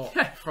 You've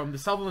got from the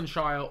Sutherland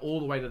Shire all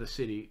the way to the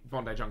city,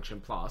 Bondi Junction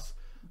plus.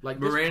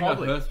 Miranda,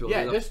 Hurstville.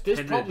 Yeah,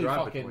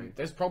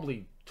 there's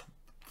probably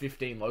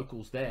 15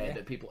 locals there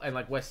that people,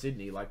 and West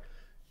Sydney,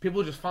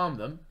 people just farm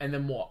them, and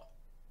then what?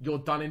 you're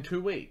done in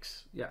 2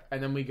 weeks. Yeah.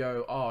 And then we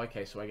go, oh,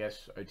 okay, so I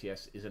guess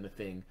OTS isn't a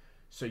thing,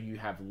 so you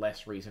have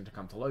less reason to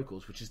come to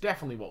locals, which is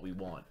definitely what we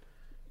want.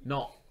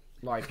 Not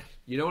like...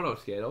 You know what I was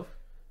scared of?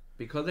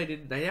 Because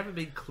they haven't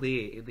been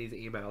clear in these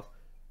emails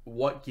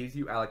what gives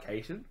you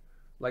allocation.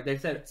 Like they've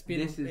said,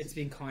 It's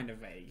been kind of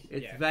vague.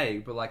 It's yeah.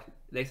 vague, but like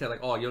they said, like,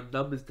 oh, your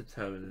numbers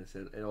determine this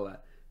and all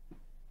that.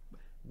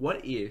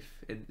 What if,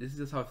 and this is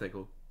just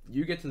hypothetical,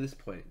 you get to this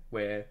point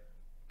where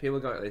people are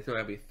going, there's going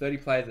to be 30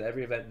 players at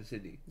every event in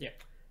Sydney. Yeah.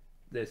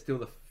 There's still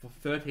the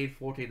 13,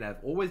 14 that have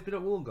always been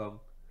at Wollongong,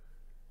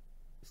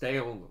 staying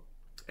at Wollongong.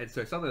 And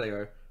so suddenly they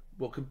go,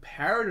 well,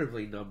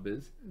 comparatively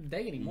numbers,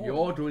 They're getting more.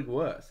 you're doing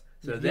worse.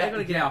 So they're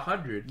going to get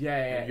 100,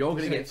 and you're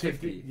going to get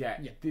 50. Yeah,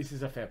 this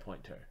is a fair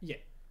point too. Yeah.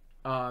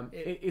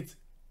 It's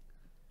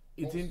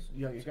in...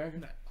 Yeah, you go.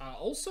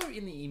 Also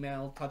in the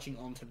email, touching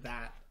on to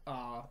that,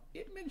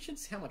 it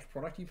mentions how much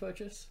product you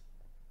purchase.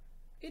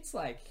 It's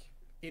like,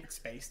 it's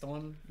based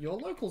on your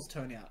locals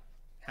turnout.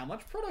 How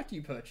much product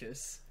you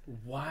purchase.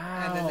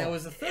 Wow. And then there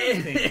was a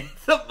third thing.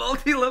 It's a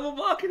multi-level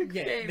marketing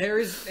Yeah, scheme.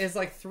 there's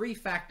like 3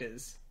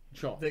 factors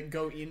Sure. that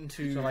go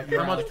into So, like, your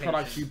how much allocation.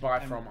 products you buy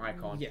And- from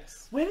Icon.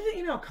 Yes. Where did the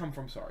email come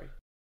from, sorry?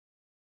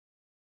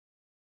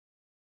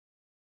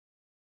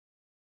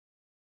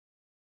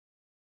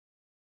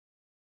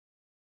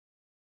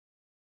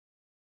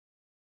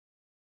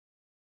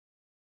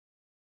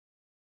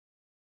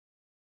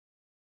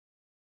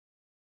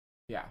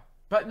 Yeah.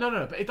 But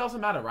no, but it doesn't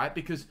matter, right?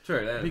 Because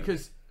True, yeah.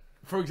 because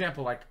for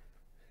example, like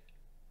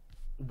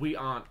we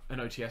aren't an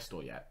OTS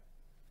store yet.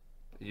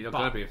 You're not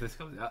going to be if this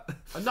comes out.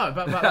 No,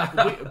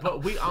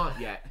 but we aren't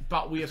yet.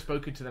 But we have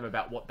spoken to them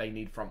about what they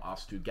need from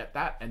us to get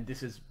that, and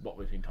this is what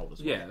we've been told as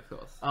well. Yeah, of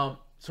course.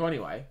 So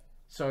anyway,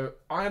 so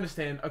I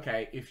understand.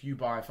 Okay, if you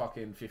buy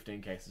fucking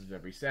 15 cases of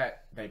every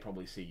set, they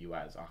probably see you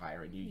as a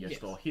higher end. Your Yes.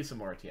 store. Here's some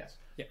more OTS.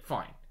 Yeah.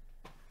 Fine.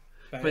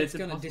 But, But it's it's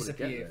going to impossible to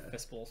get disappear there. for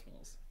sports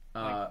malls.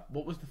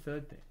 What was the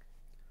third thing?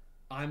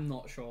 I'm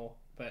not sure,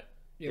 but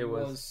it It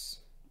was- was...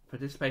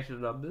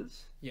 Participation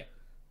numbers, Yeah.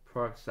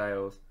 product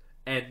sales,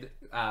 and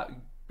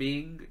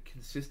being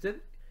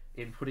consistent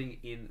in putting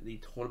in the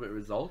tournament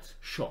results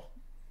Sure.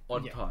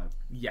 on Yeah. time,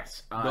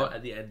 Yes. not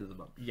at the end of the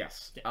month.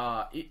 Yes.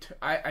 I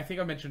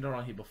think I mentioned it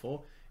on here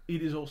before.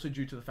 It is also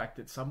due to the fact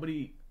that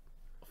somebody,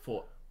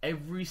 for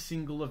every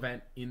single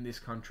event in this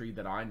country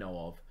that I know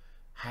of,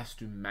 has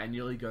to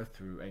manually go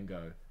through and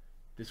go,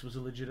 this was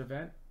a legit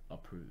event,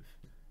 approve.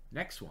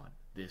 Next one,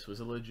 this was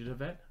a legit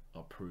event,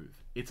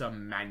 approve. It's a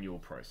manual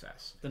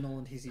process. The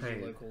Nolan TCG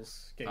Hey.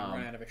 locals getting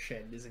run out of a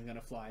shed isn't going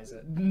to fly, is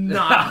it?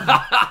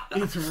 Nah,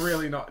 it's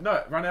really not.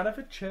 No, run out of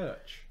a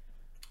church.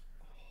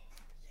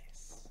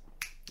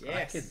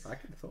 Yes. I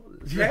can solve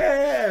this.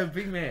 Yeah,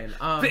 big man.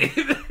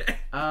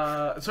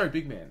 Sorry,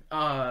 big man.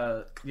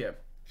 Yeah,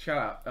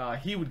 shout out.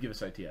 He would give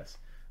us OTS.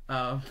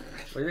 What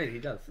do you mean? He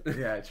does.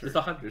 Yeah, true. It's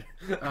 100.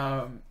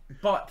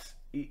 But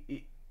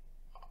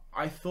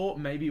I thought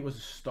maybe it was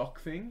a stock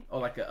thing, or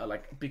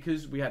like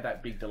because we had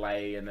that big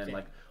delay and then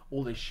like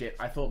all this shit.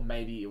 I thought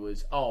maybe it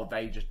was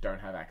they just don't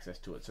have access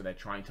to it, so they're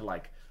trying to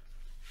like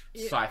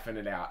siphon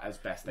it out as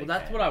best they Well, can.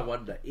 that's what I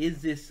wonder.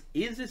 Is this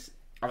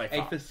Are they a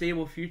fucked?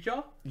 foreseeable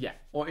future, Yeah.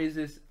 or is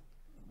this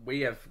we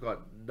have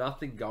got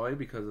nothing going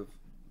because of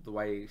the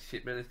way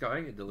shipment is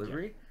going and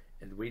delivery,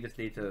 and we just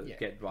need to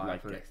get by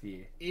Like for it. next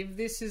year? If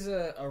this is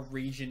a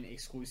region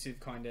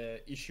exclusive kind of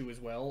issue as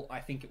well, I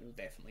think it will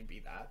definitely be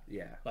that.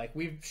 Yeah. Like,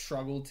 we've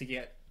struggled to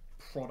get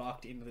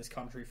product into this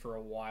country for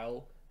a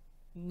while.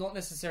 Not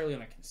necessarily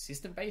on a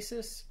consistent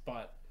basis,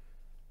 but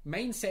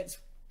main sets,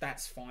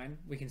 that's fine.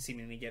 We can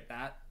seemingly get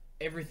that.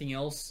 Everything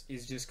else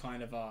is just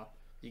kind of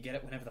you get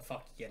it whenever the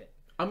fuck you get it.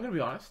 I'm going to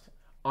be honest.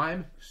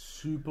 I'm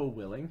super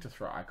willing to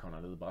throw Icon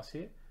under the bus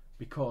here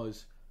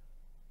because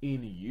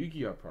in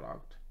Yu-Gi-Oh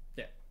product,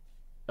 Yeah.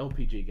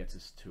 LPG gets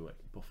us to it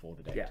before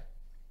the date.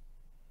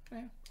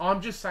 Yeah.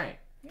 I'm just saying.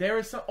 There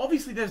is some,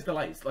 obviously there's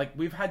delays. Like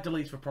we've had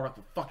delays for product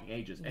for fucking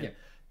ages, and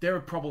there are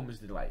problems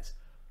with delays.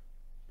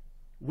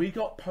 We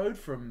got PO'd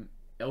from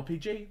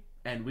LPG,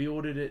 and we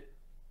ordered it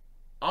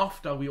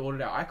after we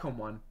ordered our Icon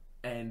one,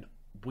 and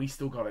we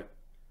still got it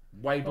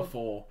way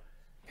before.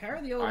 Power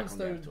of the Elements, Icon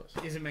though, gave it to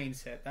us. is a main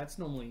set. That's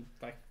normally,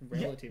 like,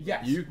 relatively...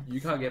 yes. You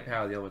can't get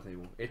Power of the Elements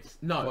anymore. It's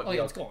No. what Oh,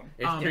 yeah, it's gone.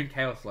 It's doing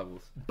chaos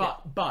levels.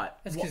 But That's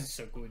what- because it's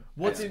so good.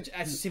 what's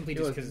That's simply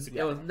just because it's a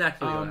It was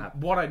naturally what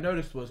happened. what I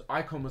noticed was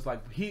Icon was like,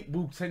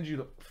 we'll send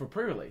you for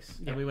pre-release.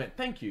 And we went,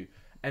 thank you.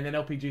 And then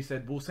LPG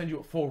said, we'll send you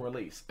it for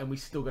release. And we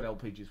still got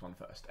LPG's one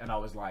first. And I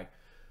was like,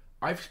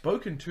 I've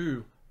spoken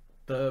to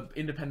the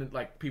independent,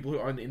 like, people who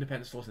own the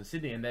independent stores in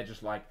Sydney, and they're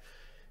just like,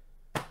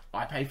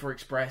 I pay for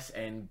Express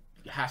and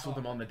hassle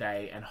them on the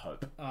day and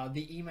hope.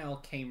 The email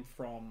came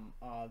from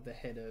the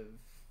head of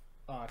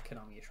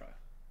Konami Ashura.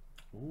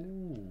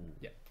 Ooh.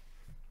 Yeah.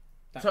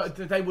 So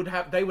they would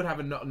have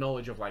a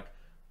knowledge of, like,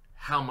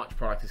 how much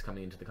product is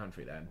coming into the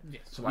country then.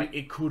 Yes. So, like,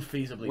 it could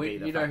feasibly be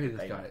the You know fact who that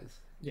this they guy know. is.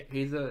 Yeah.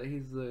 He's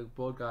the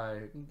board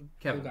guy,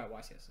 Kevin. Guy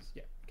YCS.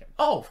 Yeah. Kevin.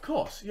 Oh, of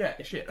course. Yeah,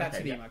 shit. That's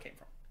okay, who the yeah. email came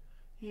from.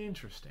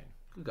 Interesting.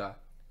 Good guy.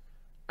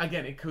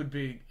 Again, it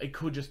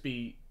could just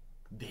be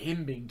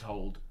him being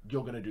told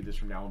you're going to do this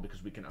from now on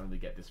because we can only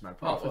get this amount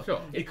of Oh, product. for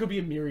sure. It could be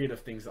a myriad of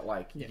things that,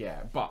 like,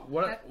 but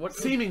What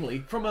seemingly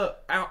from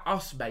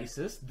us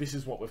basis, this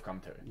is what we've come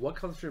to. What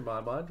comes through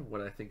my mind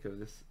when I think of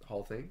this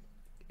whole thing?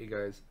 It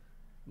goes,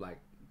 like,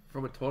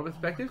 from a tournament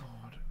perspective,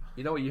 God.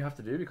 you know what you have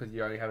to do because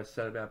you only have a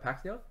certain amount of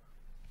packs now,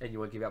 and you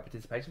want to give out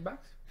participation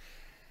packs?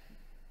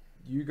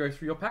 You go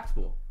through your packs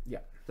more. Yeah.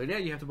 So now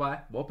you have to buy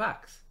more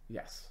packs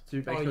Yes. to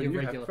make Oh, sure your you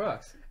have regular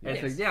products. packs. And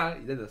Yes. so now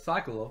there's a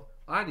cycle of,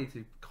 I need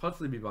to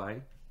constantly be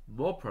buying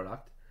more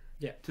product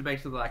Yeah. to make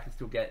sure that I can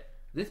still get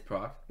this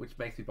product, which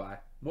makes me buy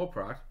more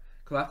product,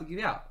 because I have to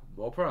give out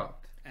more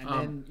product. And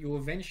then you're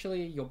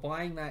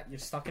buying that, you're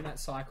stuck in that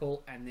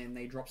cycle, and then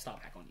they drop Star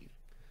Pack on you.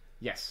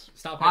 Yes.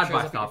 Star I'd Pack shows buy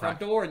up at Star your front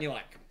Pack. door, and you're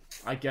like,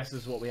 I guess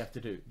is what we have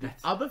to do. The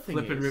other thing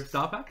Flip and is, rip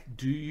Star Pack?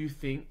 do you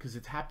think, because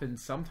it's happened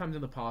sometimes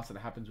in the past, and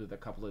it happens with a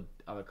couple of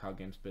other card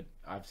games, but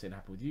I've seen it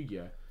happen with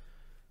Yu-Gi-Oh!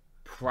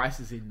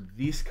 Prices in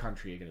this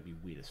country are going to be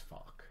weird as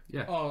fuck.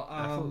 Yeah, oh,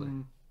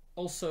 absolutely.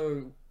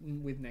 also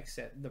with next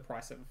set, the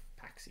price of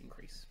packs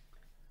increase.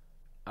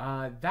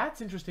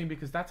 That's interesting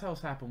because that's how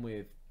it's happened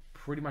with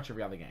pretty much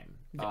every other game.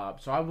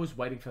 So I was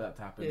waiting for that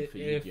to happen It for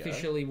Yu-Gi-Oh!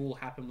 officially will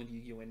happen with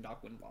Yu-Gi-Oh! And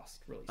Dark Wind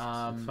Blast releases.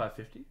 It's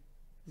 550?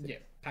 Yeah,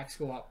 packs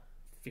go up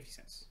 50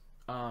 cents.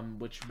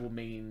 Which will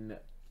mean,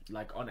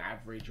 like, on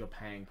average, you're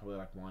paying probably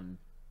like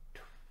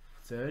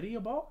 $130 a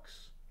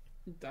box.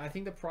 I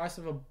think the price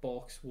of a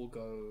box will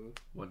go.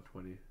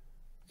 120.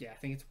 Yeah, I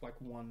think it's like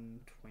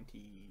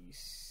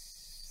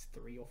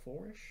 123 or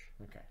 4ish.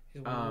 Okay.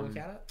 Is what we look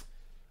at it.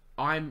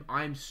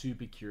 I'm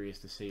super curious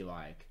to see,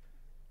 like,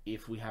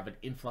 if we have an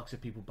influx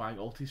of people buying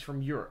ultis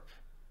from Europe,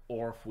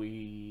 or if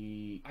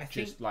we I just,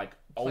 think like,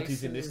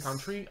 ultis in this places-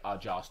 country are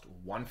just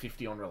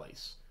 $150 on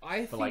release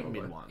I for, think like,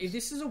 mid ones. if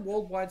this is a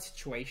worldwide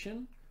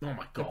situation, Oh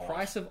my the god.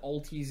 price of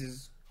ultis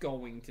is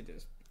going to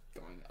just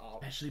going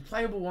up. Actually,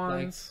 playable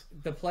Like, ones.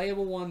 the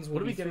playable ones will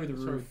What are we be through getting?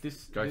 the Sorry, roof.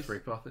 this Ghost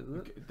Reaper,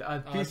 isn't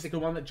it? the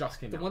one that just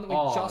came The out. one that we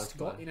Oh, just that's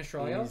got fine. in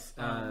Australia, Is,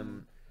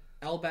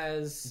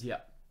 Albaz. yeah.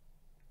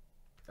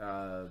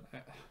 I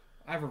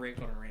have got a rant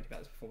about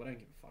this before, but I don't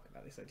give a fuck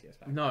about this OTS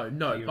pack. No,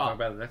 You talk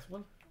but about the next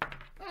one?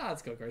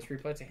 It's got Ghost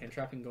Reaper, it's a hand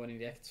trap and go in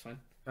the deck, it's fine.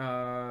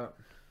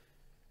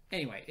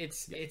 Anyway,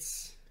 it's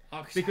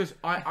because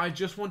I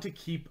just want to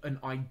keep an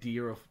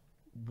idea of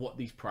what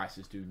these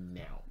prices do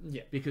now.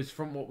 Yeah. Because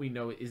from what we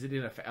know, is it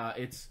in a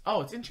it's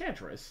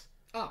Enchantress,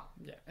 yeah.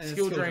 And it's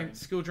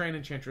Skill Drain,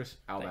 Enchantress,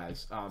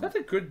 Albaz. That's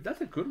a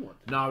good one.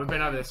 No, we've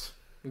been over this.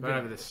 We've been been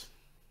over this.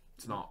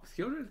 It's not.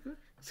 Skill Drain's good.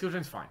 Skill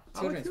Drain's fine.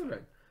 I like Skill Drain.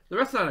 The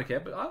rest I don't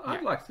care, but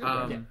I like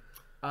Skill Drain.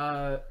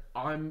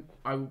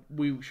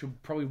 We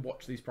should probably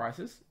watch these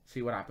prices,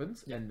 see what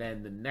happens, and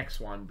then the next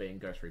one being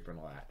Ghost Reaper and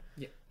all that.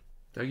 Yeah.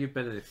 Don't give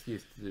Ben an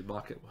excuse to do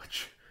Market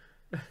Watch.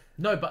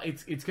 No, but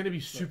it's going to be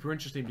super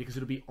interesting because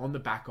it'll be on the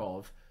back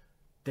of.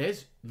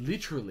 There's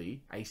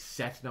literally a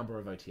set number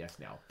of OTS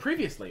now.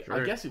 Previously, I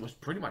True. guess it was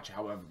pretty much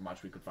however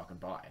much we could fucking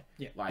buy.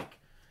 Yeah. Like,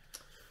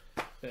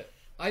 But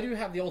I do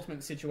have the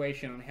ultimate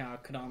situation on how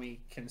Konami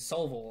can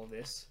solve all of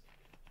this.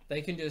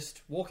 They can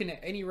just walk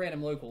into any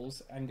random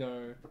locals and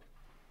go,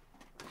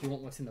 "Do you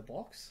want what's in the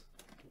box?"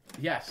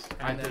 yes,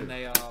 And I then do.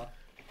 they Oh,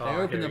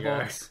 open here the we go.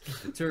 box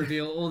to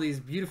reveal all these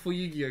beautiful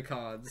Yu-Gi-Oh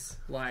cards,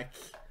 like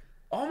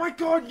Oh my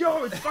god,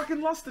 yo, it's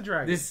fucking Luster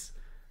Dragon. this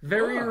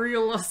very Oh.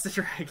 real Luster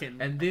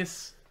Dragon. and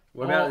this.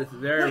 What about this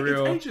very wait,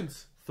 real It's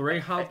agents.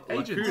 3-hub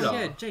Agents. Oh, Lakuta?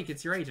 yeah, Jake,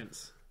 it's your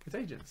agents. It's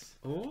agents.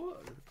 Oh,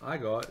 I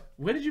got.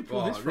 Where did you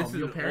pull Oh, this from? this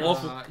Your is parents?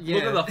 awful.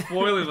 yeah. Look at the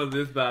foiling on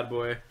this bad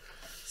boy.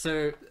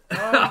 So,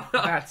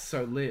 That's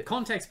so lit.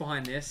 context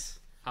behind this,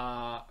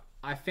 I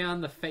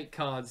found the fake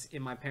cards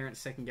in my parents'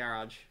 second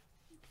garage.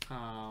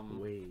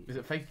 Is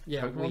it fake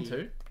Yeah, Pokemon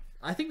too?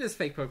 I think there's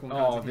fake Pokemon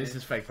cards Oh, in this here.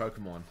 is fake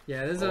Pokemon.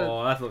 Yeah, there's a...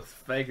 Oh, that looks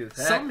fake as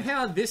heck.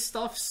 Somehow this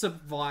stuff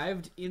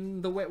survived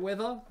in the wet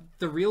weather.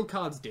 The real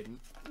cards didn't.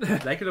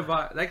 They could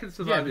have. They could Yeah,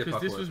 survive the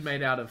because this apocalypse. was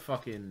made out of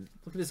fucking.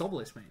 Look at this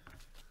obelisk, mate.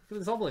 Look at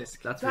this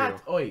obelisk. That's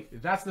That, real.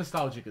 that's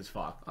nostalgic as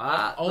fuck.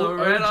 Ah, Oh, the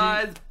red OG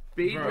eyes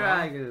bee Bro.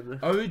 dragon.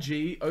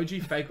 OG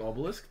fake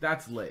obelisk.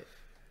 That's lit.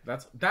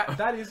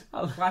 That is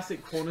a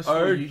classic corner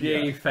store.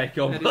 OG fake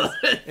obelisk.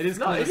 It is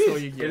No, kind it of store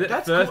is. Yu-Gi-Oh. Is it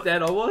That's first cool.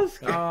 ed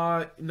obelisk?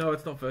 No,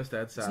 it's not first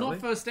ed. It's Sadly. not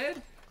first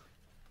ed.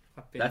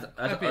 That's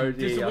I've been- OG.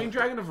 Does the yeah. Winged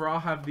Dragon of Ra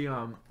have the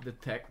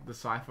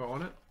cipher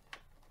on it?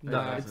 No,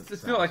 It it's doesn't,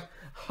 still like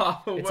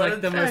half a It's word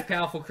like the text. most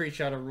powerful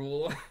creature to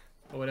rule,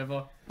 or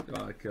whatever.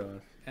 Oh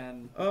god.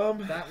 And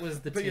that that was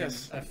the but tin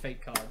yes. of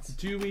fake cards.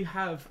 Do we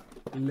have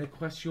les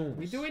questions?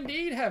 We do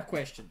indeed have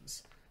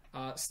questions.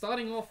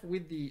 Starting off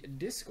with the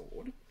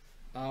Discord,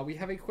 we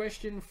have a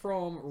question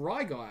from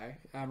Ryguy.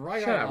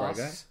 Ryguy Shout out,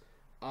 asks,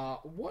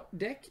 what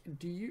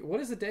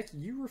is the deck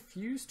you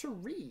refuse to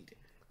read?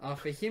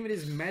 For him, it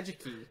is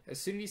Magic-Key.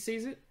 As soon as he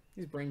sees it,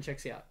 his brain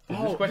checks out. Did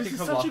this question this is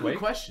come such last a good week?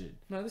 question.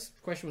 No, this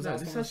question was No,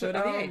 asked this on the is 3rd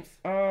of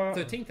the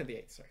 8th. 13th of the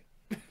 8th, sorry.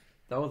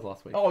 That was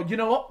last week. Oh, you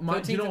know what?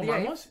 13th Do you know of what the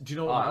mine 8th? was? Do you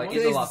know Oh, what mine like was? in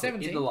the Today's last the week.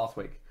 In 17th. the last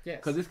week. Yes.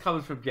 Because this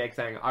comes from Jake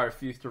saying, "I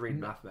refuse to read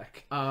Math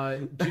Mech."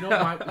 Do you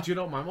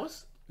know what mine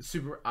was?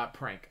 Super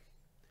prank.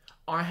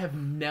 I have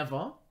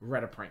never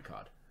read a prank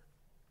card.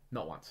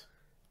 Not once.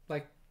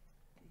 Like,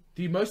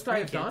 The most I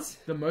have done, Crickets.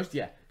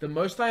 the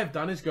most I have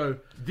done is go,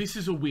 this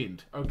is a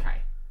wind.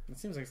 Okay. it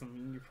seems like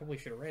something you probably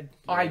should have read.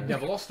 I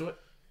never lost to it.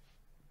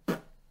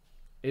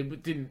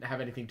 It didn't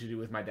have anything to do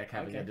with my deck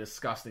having a Okay.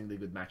 disgustingly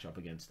good matchup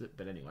against it,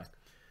 but anyway.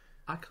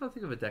 I can't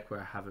think of a deck where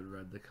I haven't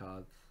read the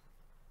cards.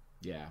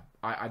 Yeah,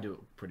 I do it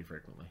pretty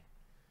frequently.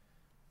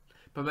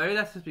 But maybe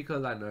that's just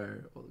because I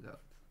know all the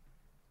cards.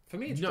 For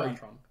me, it's No.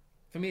 Drytron.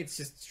 For me, it's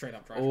just straight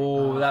up Drytron.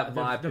 Oh, that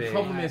might the be.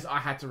 problem is I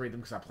had to read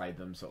them because I played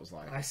them, so it was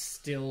like... I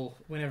still,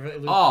 whenever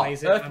Luke Oh,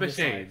 plays it, Earth I'm just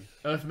Machine.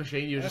 like, Earth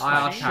Machine, you're just Earth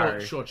like, Machine?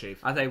 Harry. sure, Chief.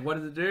 I say, what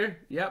does it do?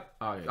 Yep.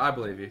 Oh, yeah. I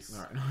believe you.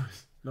 Alright,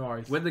 no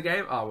worries. Win the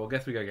game? Oh, well,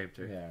 guess we go game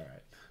 2. Yeah,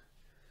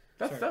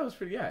 alright. That was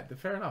pretty,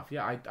 fair enough.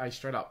 Yeah, I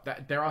straight up...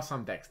 there are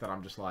some decks that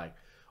I'm just like...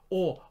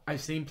 Or I've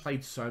seen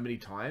played so many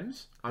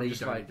times, I'm That you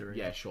just don't like, need to read.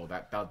 yeah, sure,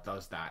 that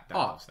does that, that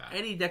Oh, does that.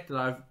 any deck that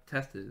I've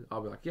tested,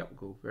 I'll be like, yep,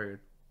 cool, very good.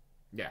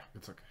 Yeah,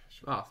 it's okay.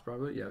 Sure. Oh, it's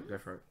probably, yeah, go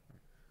for it.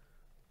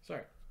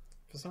 sorry.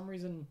 For some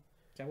reason,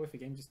 Cowboy for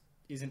Game just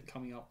isn't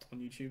coming up on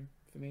YouTube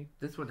for me.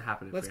 This wouldn't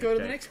happen if Let's we go had to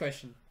the Jake. next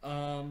question.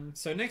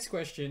 So next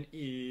question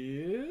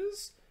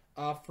is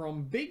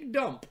from Big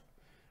Dump.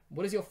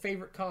 What is your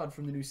favorite card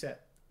from the new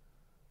set?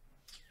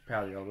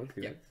 Power the Elements.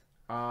 Yep.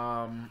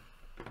 I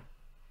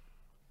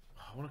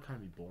want to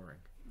kind of be boring.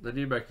 The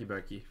new Moki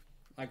Moki.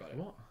 I got it.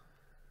 What?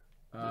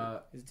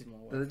 This didn't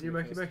want to The work. new for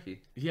me Moki first.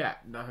 Moki. Yeah,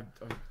 no, him.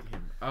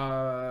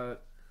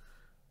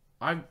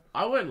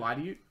 I won't lie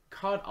to you.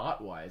 Card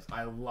art wise,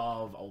 I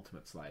love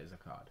Ultimate Slayer as a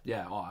card.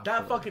 Yeah, oh,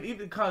 That absolutely. fucking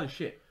even card is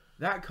shit.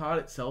 That card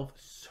itself,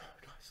 so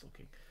nice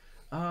looking.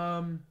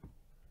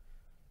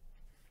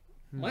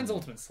 Mine's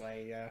Ultimate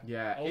Slayer, yeah.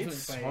 Yeah, Ultimate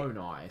it's Slayer. so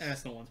nice. And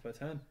it's not once per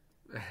turn.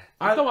 It's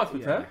not once per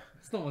yeah. turn.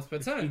 It's not once per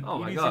turn. Oh It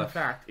my is, in gosh.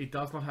 fact, it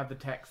does not have the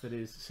text that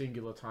is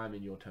singular time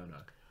in your turn.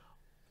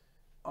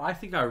 I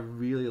think I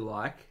really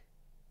like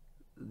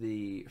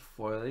the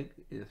foiling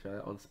in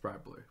Australia on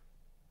Sprite Blue.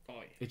 Oh,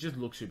 yeah. It just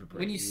looks super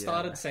pretty. When you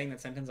started saying that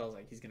sentence, I was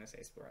like, he's going to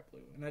say Sprite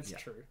Blue. And that's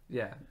true.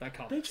 Yeah. That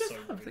card They is just so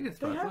have, good. think it's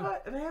they Sprite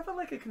have Blue. they have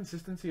like a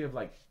consistency of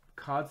like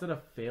cards that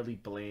are fairly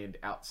bland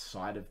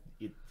outside of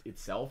it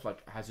itself,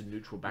 like has a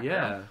neutral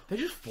background. Yeah. They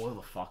just foil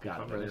the fuck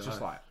out of it. really It's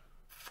just nice. like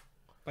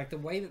Like the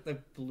way that the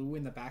blue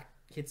in the back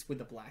hits with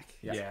the black.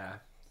 Yeah.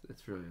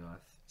 It's really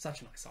nice.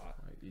 Such a nice art.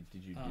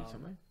 did you do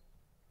something?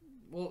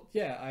 Well,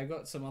 yeah, I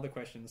got some other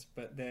questions,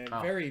 but they're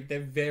Oh. very,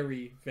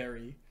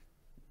 very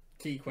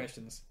key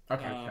questions.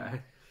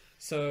 Okay.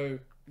 So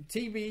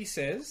TB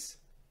says,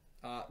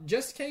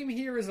 just came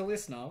here as a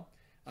listener.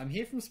 I'm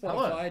here from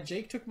Spotify. Hello.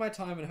 Jake took my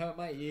time and hurt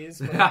my ears,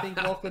 but I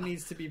think Lachlan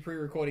needs to be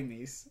pre-recording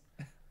these.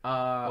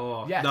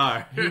 Yeah,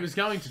 no. he was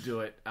going to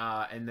do it,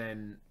 and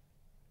then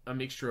a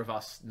mixture of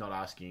us not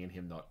asking and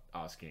him not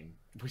asking.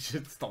 We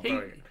should stop doing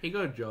it. He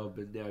got a job,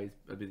 and now he's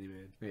a busy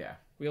man. Yeah.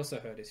 We also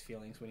hurt his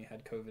feelings when he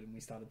had COVID, and we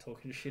started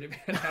talking shit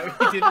about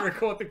how he didn't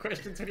record the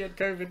questions when he had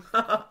COVID.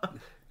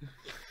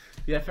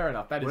 Yeah, fair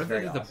enough. That is What if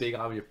very there's just us. a big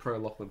army of pro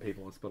Lachlan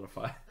people on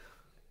Spotify?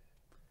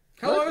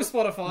 Hello,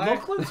 Spotify.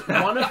 Lachlan's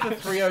one of the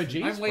three OGs,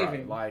 I'm bro.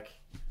 waving. Like,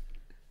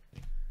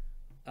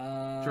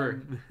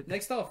 True.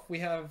 Next off, we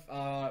have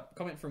a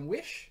comment from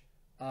Wish.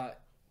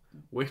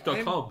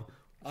 Wish.com.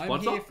 I'm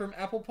Sponsor? here from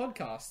Apple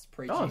Podcasts.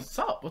 Preaching. oh, what's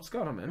up? What's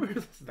going on,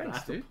 man?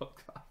 Thanks, dude.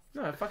 Podcast.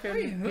 No,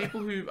 fucking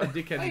people who are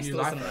dickheads I and used use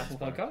to listen to iPhones. Apple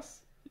bro. Podcasts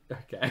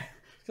Okay.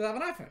 because I have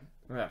an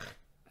iPhone Ugh.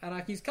 and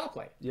I can use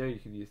CarPlay. Yeah, you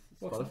can use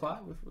What's Spotify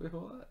with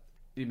all that.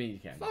 You mean you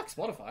can? Fuck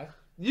Spotify.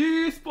 You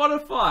use It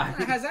Spotify!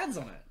 has ads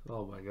on it.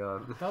 Oh my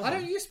god. I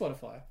don't use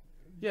Spotify.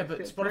 Yeah,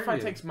 but It's Spotify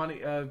premium. takes money.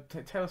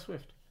 Taylor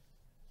Swift.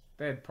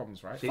 They had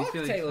problems, right? She's Fuck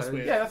feeling Taylor so-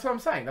 Swift. Yeah, that's what I'm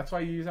saying. That's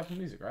why you use Apple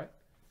Music, right?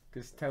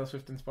 Because Taylor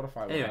Swift and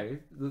Spotify. Were Anyway,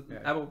 the Yeah.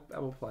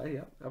 Apple Play,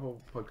 yeah.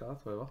 Apple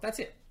Podcast, whatever. That's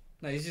it.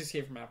 No, he's just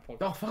here from Apple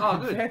Oh, Podcasts.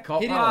 fucking good. fair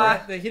cop. He didn't,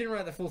 Alright. he didn't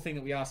write the full thing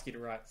that we asked you to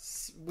write.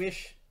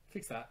 Wish,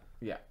 fix that.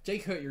 Yeah,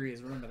 Jake hurt your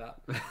ears. Remember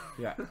that.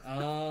 yeah.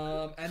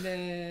 And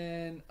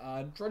then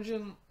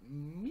Drudgen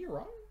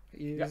Mira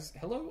is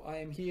hello. I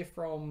am here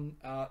from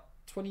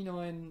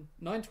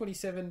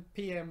 9:27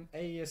 p.m.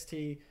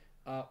 AEST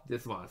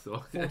This one I saw.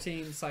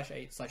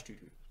 14/8/22.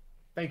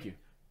 Thank you.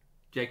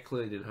 Jake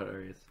clearly didn't hurt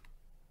her ears.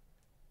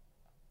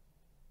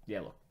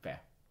 Yeah, look, fair.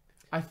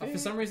 I think For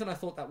some reason, I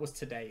thought that was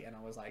today, and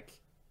I was like,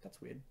 "That's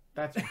weird."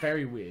 that's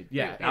very weird.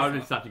 Yeah. That would have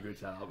been such a good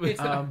setup.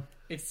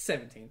 It's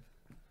 17th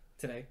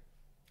today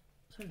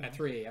at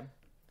 3 a.m.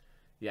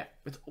 Yeah,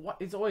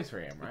 it's always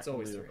 3 a.m., right? It's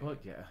always When we 3 record?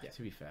 Yeah,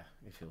 to be fair,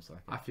 it feels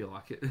like I it. feel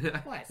like it.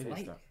 Why it's It is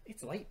late? though.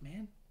 It's late,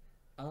 man.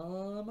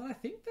 I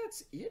think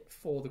that's it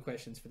for the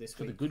questions for this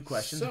For week. the good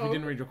questions. If So- you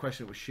didn't read your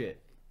question, it was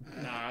shit.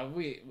 Nah, I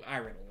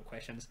read all the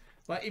questions.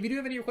 But if you do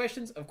have any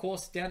questions, of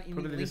course, down in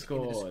Put the it in link in the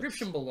Discord.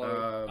 description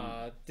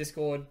below,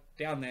 Discord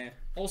down there.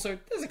 Also,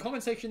 there's a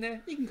comment section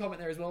there. You can comment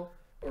there as well.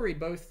 We'll read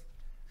both.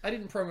 I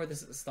didn't promo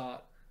this at the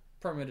start.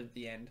 Promoted at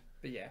the end.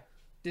 But yeah,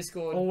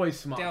 Discord. Always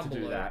smart down to do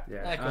below. that.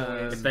 Yeah. Like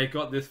always. If they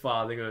got this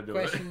far, they're going to do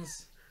it.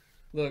 Questions.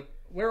 Look,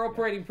 we're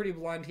operating pretty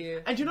blind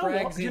here. And you know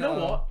Brags what? You in know our-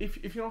 what?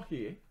 If you're not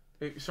here,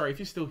 if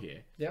you're still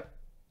here, Yep.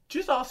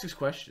 just ask us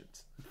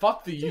questions.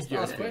 Fuck the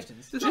Yu-Gi-Oh! Ask thing.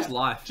 questions. This is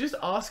life. Just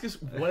ask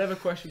us whatever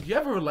questions. Do you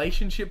have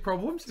relationship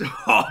problems?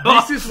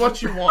 This is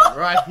what you want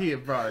right here,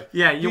 bro.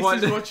 Yeah,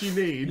 this is what you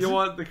need. You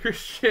want the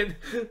Christian,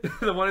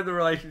 the one in the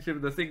relationship,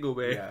 and the single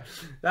man. Yeah.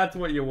 That's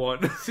what you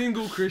want.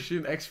 Single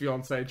Christian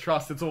ex-fiance.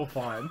 Trust, it's all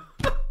fine.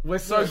 We're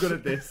so good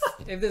at this.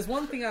 If there's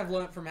one thing I've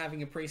learnt from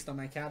having a priest on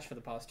my couch for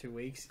the past 2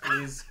 weeks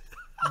is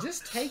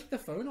just take the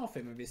phone off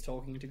him if he's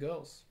talking to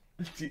girls.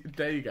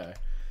 There you go.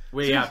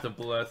 We have to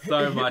blur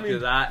so much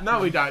of that. No,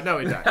 we don't.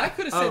 I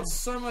could have said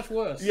so much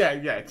worse.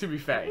 Yeah, to be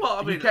fair. Well,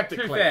 I mean, you kept it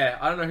to be clean. fair,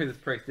 I don't know who this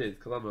priest is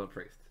because I'm not a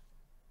priest.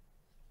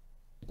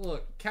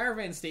 Look,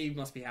 Caravan Steve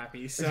must be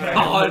happy. So,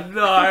 Oh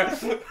no!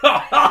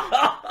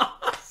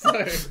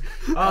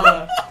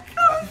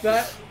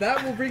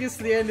 that will bring us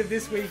to the end of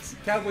this week's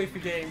Cowboy for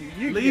Game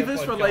Yu-Gi-Oh! Leave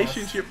us podcast.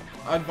 relationship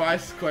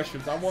advice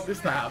questions. I want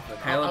this to happen.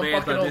 Taylor I'm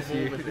Man's fucking on on this board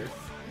year. with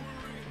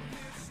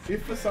this.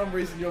 If for some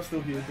reason you're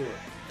still here, do it.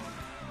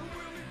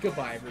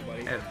 Goodbye,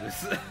 everybody. End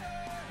this.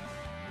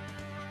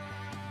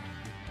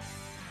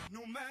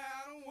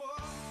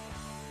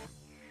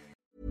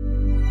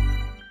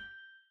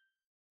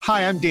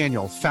 Hi, I'm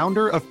Daniel,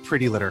 founder of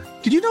Pretty Litter.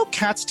 Did you know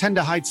cats tend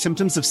to hide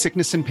symptoms of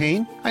sickness and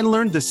pain? I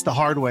learned this the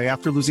hard way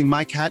after losing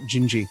my cat,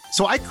 Gingy.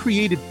 So I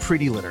created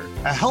Pretty Litter,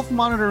 a health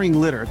monitoring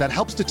litter that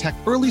helps detect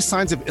early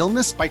signs of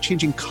illness by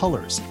changing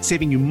colors,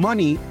 saving you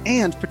money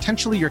and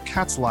potentially your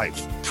cat's life.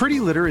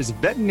 Pretty Litter is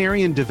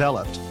veterinarian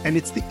developed, and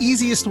it's the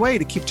easiest way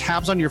to keep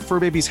tabs on your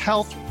fur baby's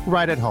health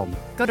right at home.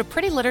 Go to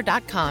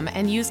prettylitter.com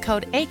and use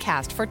code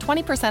ACAST for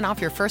 20% off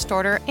your first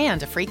order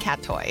and a free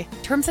cat toy.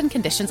 Terms and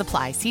conditions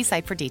apply. See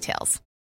site for details.